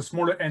towards the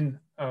smaller n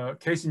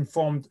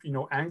case-informed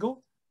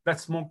angle.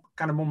 That's more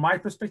my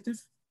perspective.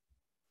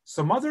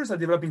 Some others are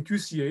developing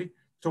QCA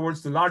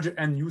towards the larger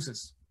n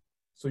uses.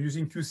 So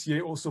using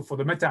QCA also for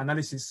the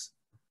meta-analysis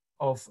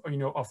of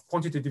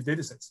quantitative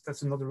data sets.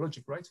 That's another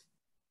logic, right?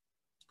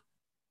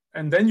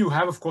 And then you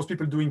have, of course,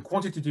 people doing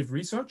quantitative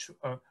research.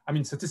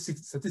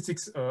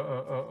 Statistics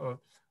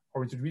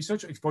oriented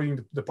research,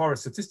 exploiting the power of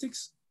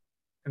statistics.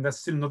 And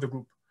that's still another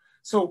group.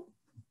 So,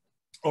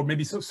 or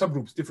maybe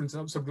subgroups, different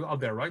subgroups out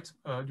there, right?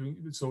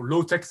 So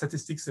low-tech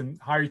statistics and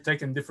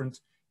high-tech and different,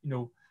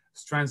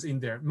 strands in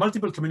there,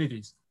 multiple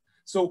communities.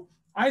 So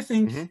I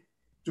think,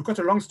 to cut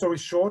a long story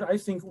short, I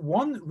think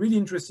one really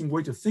interesting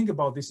way to think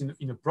about this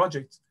in a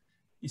project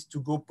is to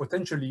go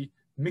potentially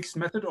mixed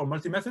method or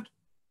multi-method.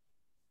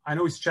 I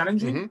know it's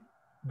challenging,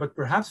 but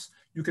perhaps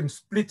you can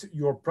split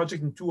your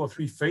project in 2 or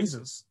 3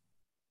 phases.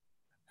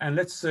 And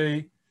let's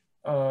say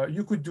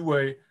you could do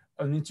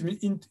an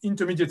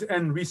intermediate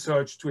end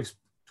research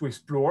to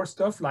explore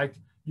stuff, like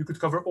you could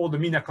cover all the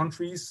MENA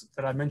countries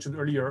that I mentioned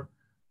earlier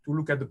to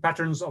look at the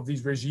patterns of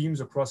these regimes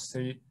across,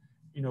 say,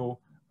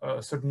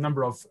 a certain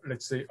number of,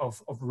 let's say,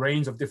 of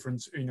reigns of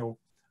different,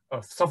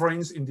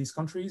 sovereigns in these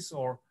countries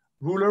or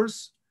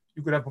rulers.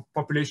 You could have a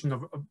population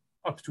of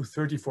up to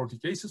 30, 40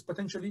 cases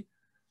potentially.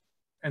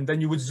 And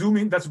then you would zoom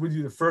in. That's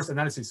really the first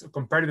analysis, a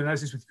comparative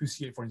analysis with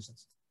QCA, for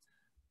instance.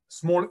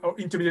 Small or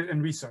intermediate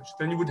end research.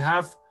 Then you would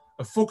have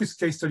a focused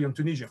case study on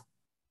Tunisia.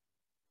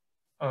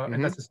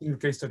 And that's a single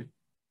case study.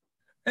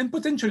 And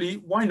potentially,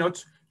 why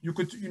not? You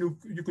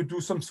could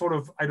do some sort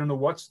of, I don't know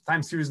what,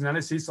 time series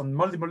analysis on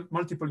multiple,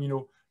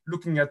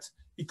 looking at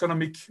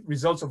economic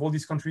results of all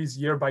these countries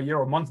year by year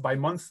or month by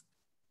month.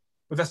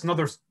 But that's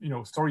another,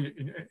 story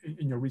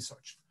in your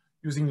research,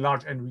 using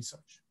large N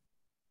research.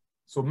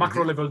 So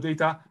macro level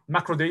data,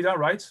 macro data,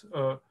 right?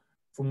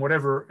 From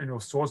whatever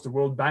source, the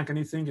World Bank,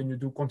 anything, and you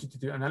do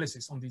quantitative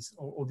analysis on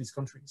all these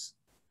countries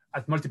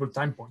at multiple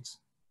time points.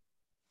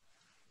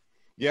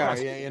 Yeah,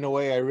 in a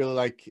way, I really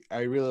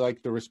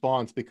like the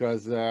response,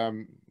 because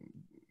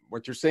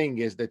what you're saying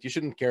is that you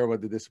shouldn't care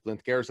what the discipline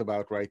cares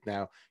about right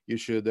now. You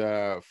should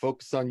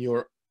focus on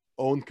your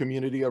own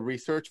community of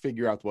research,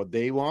 figure out what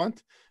they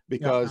want,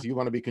 because you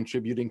want to be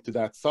contributing to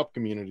that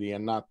sub-community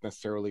and not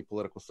necessarily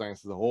political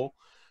science as a whole.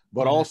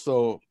 But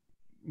also,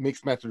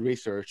 mixed method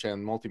research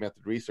and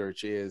multi-method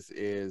research is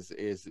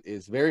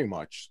very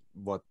much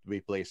what we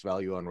place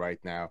value on right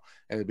now,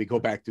 and we go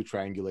back to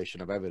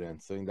triangulation of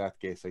evidence. So in that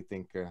case, I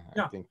think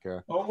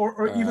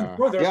or even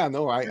further. Yeah,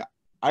 no, I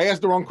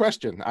asked the wrong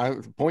question.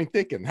 Point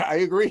taken. I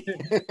agree.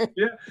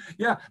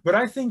 yeah. But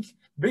I think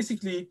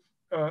basically,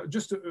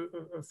 just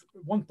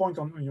one point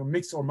on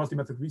mixed or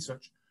multi-method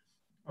research.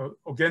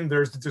 Again,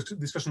 there's the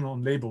discussion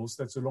on labels.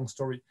 That's a long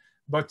story,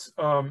 but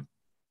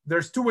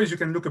there's 2 ways you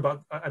can look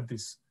at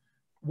this.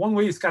 One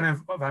way is kind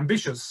of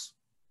ambitious,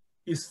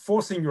 is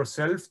forcing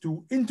yourself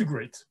to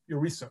integrate your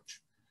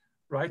research,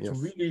 right? To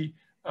really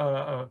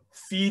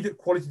feed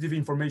qualitative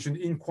information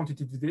in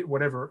quantitative,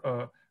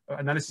 whatever,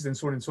 analysis and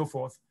so on and so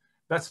forth.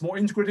 That's more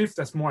integrative,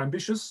 that's more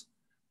ambitious,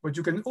 but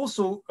you can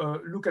also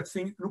look at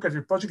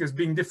your project as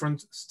being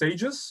different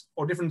stages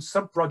or different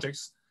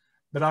sub-projects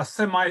that are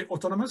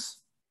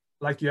semi-autonomous,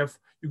 like you're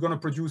gonna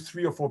produce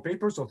 3 or 4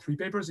 papers or 3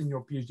 papers in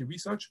your PhD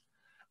research.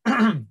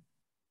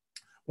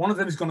 One of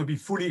them is going to be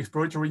fully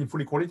exploratory and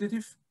fully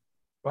qualitative,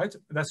 right?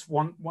 That's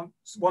one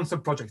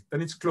sub-project.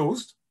 Then it's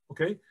closed,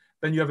 okay?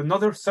 Then you have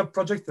another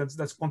sub-project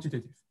that's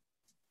quantitative.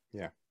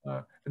 Yeah.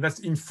 And that's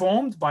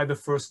informed by the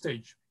first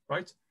stage,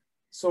 right?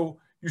 So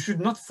you should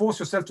not force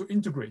yourself to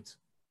integrate.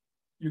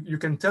 You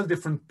can tell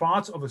different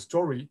parts of a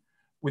story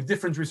with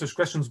different research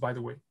questions, by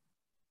the way.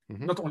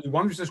 Not only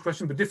one research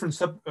question, but different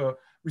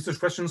research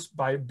questions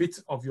by bit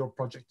of your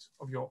project,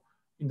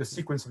 in the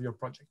sequence of your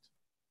project.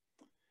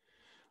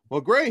 Well,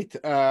 great.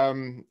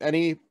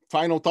 Any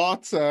final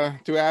thoughts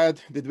to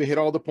add? Did we hit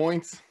all the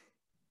points?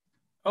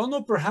 Oh,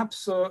 no,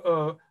 perhaps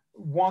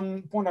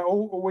one point I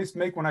always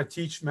make when I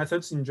teach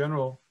methods in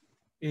general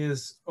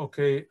is,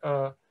 okay,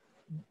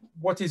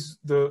 what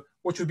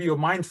should be your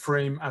mind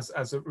frame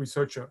as a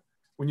researcher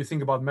when you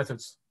think about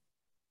methods?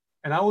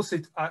 And I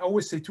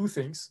always say 2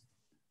 things.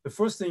 The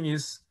first thing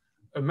is,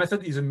 a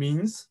method is a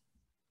means.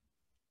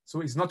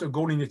 So it's not a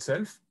goal in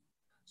itself.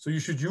 So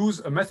you should use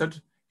a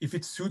method if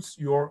it suits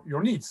your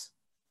needs.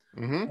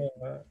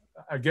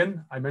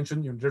 Again, I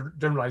mentioned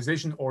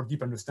generalization or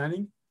deep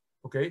understanding.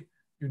 Okay,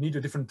 you need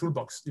a different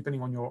toolbox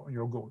depending on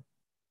your goal.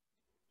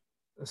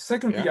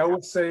 Secondly, I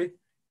would say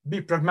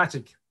be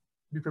pragmatic.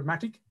 Be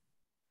pragmatic.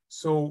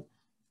 So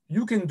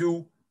you can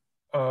do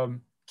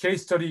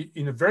case study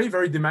in a very,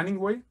 very demanding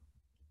way,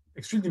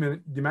 extremely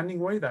demanding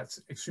way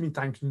that's extremely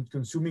time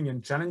consuming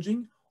and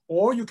challenging,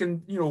 or you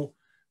can,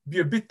 be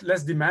a bit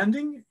less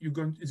demanding.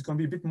 It's going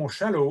to be a bit more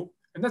shallow,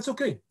 and that's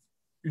okay.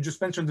 You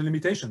just mentioned the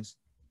limitations.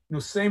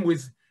 Same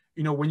with,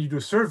 when you do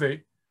a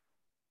survey.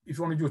 If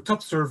you want to do a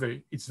top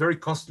survey, it's very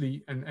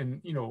costly,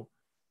 and you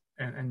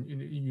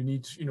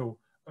need,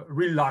 a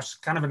really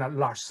large, kind of a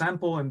large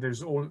sample, and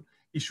there's all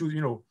issues,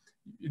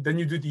 then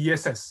you do the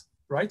ESS,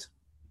 right?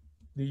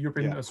 The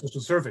European Social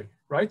Survey,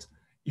 right?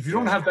 If you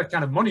don't have that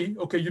kind of money,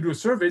 okay, you do a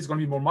survey, it's going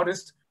to be more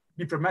modest,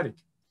 be pragmatic.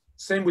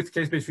 Same with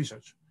case-based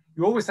research.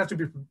 You always have to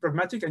be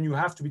pragmatic, and you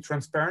have to be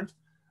transparent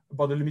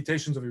about the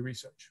limitations of your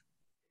research.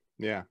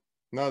 Yeah,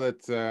 no,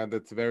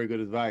 that's very good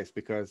advice,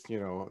 because,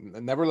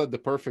 never let the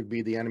perfect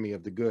be the enemy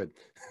of the good.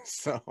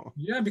 So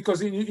yeah,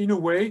 because in a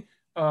way,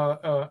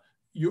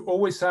 you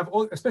always have,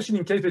 especially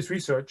in case-based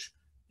research,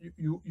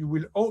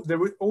 there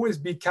will always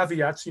be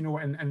caveats,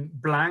 and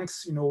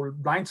blanks,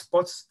 blind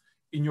spots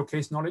in your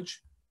case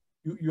knowledge.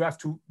 You have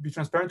to be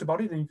transparent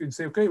about it, and you can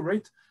say, okay,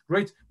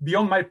 great,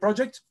 beyond my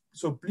project,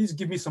 so please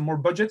give me some more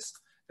budgets,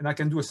 and I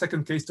can do a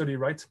second case study,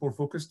 right, more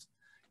focused,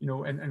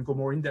 and go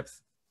more in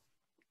depth.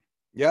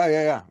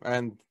 Yeah,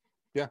 and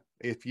yeah,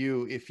 if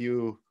you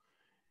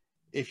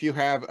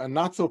have a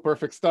not so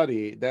perfect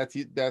study, that's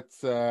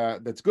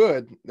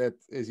good. That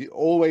is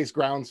always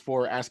grounds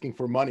for asking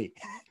for money.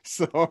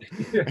 So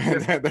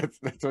and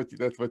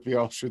that's what we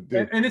all should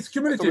do. And it's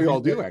cumulative. That's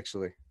what we all do,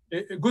 actually.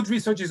 Good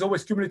research is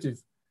always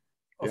cumulative.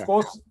 Of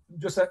course,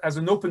 just as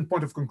an open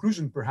point of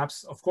conclusion,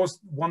 perhaps, of course,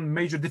 one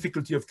major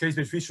difficulty of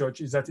case-based research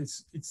is that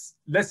it's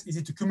less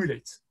easy to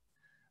cumulate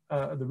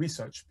the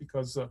research,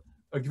 because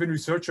a given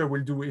researcher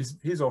will do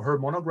his or her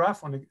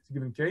monograph on a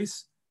given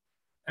case,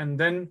 and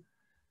then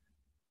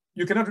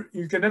you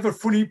can never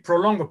fully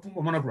prolong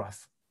a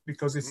monograph,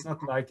 because it's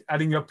not like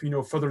adding up,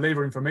 further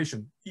labor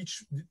information.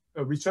 Each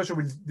researcher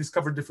will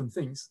discover different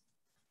things,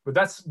 but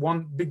that's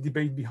one big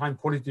debate behind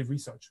qualitative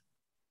research.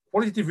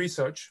 Qualitative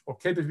research or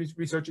case-based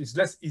research is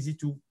less easy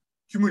to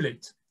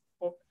accumulate,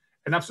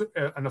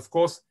 and of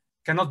course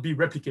cannot be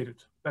replicated.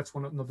 That's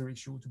another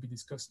issue to be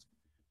discussed.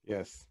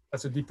 Yes,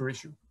 that's a deeper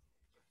issue.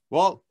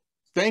 Well,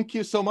 thank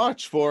you so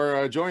much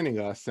for joining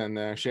us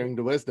and sharing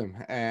the wisdom.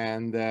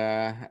 And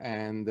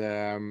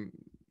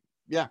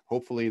yeah,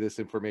 hopefully this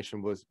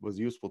information was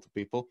useful to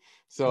people.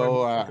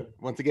 So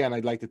once again,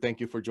 I'd like to thank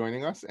you for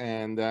joining us,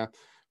 and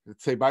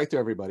let's say bye to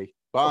everybody.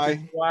 Bye.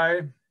 Okay,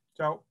 bye.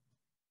 Ciao.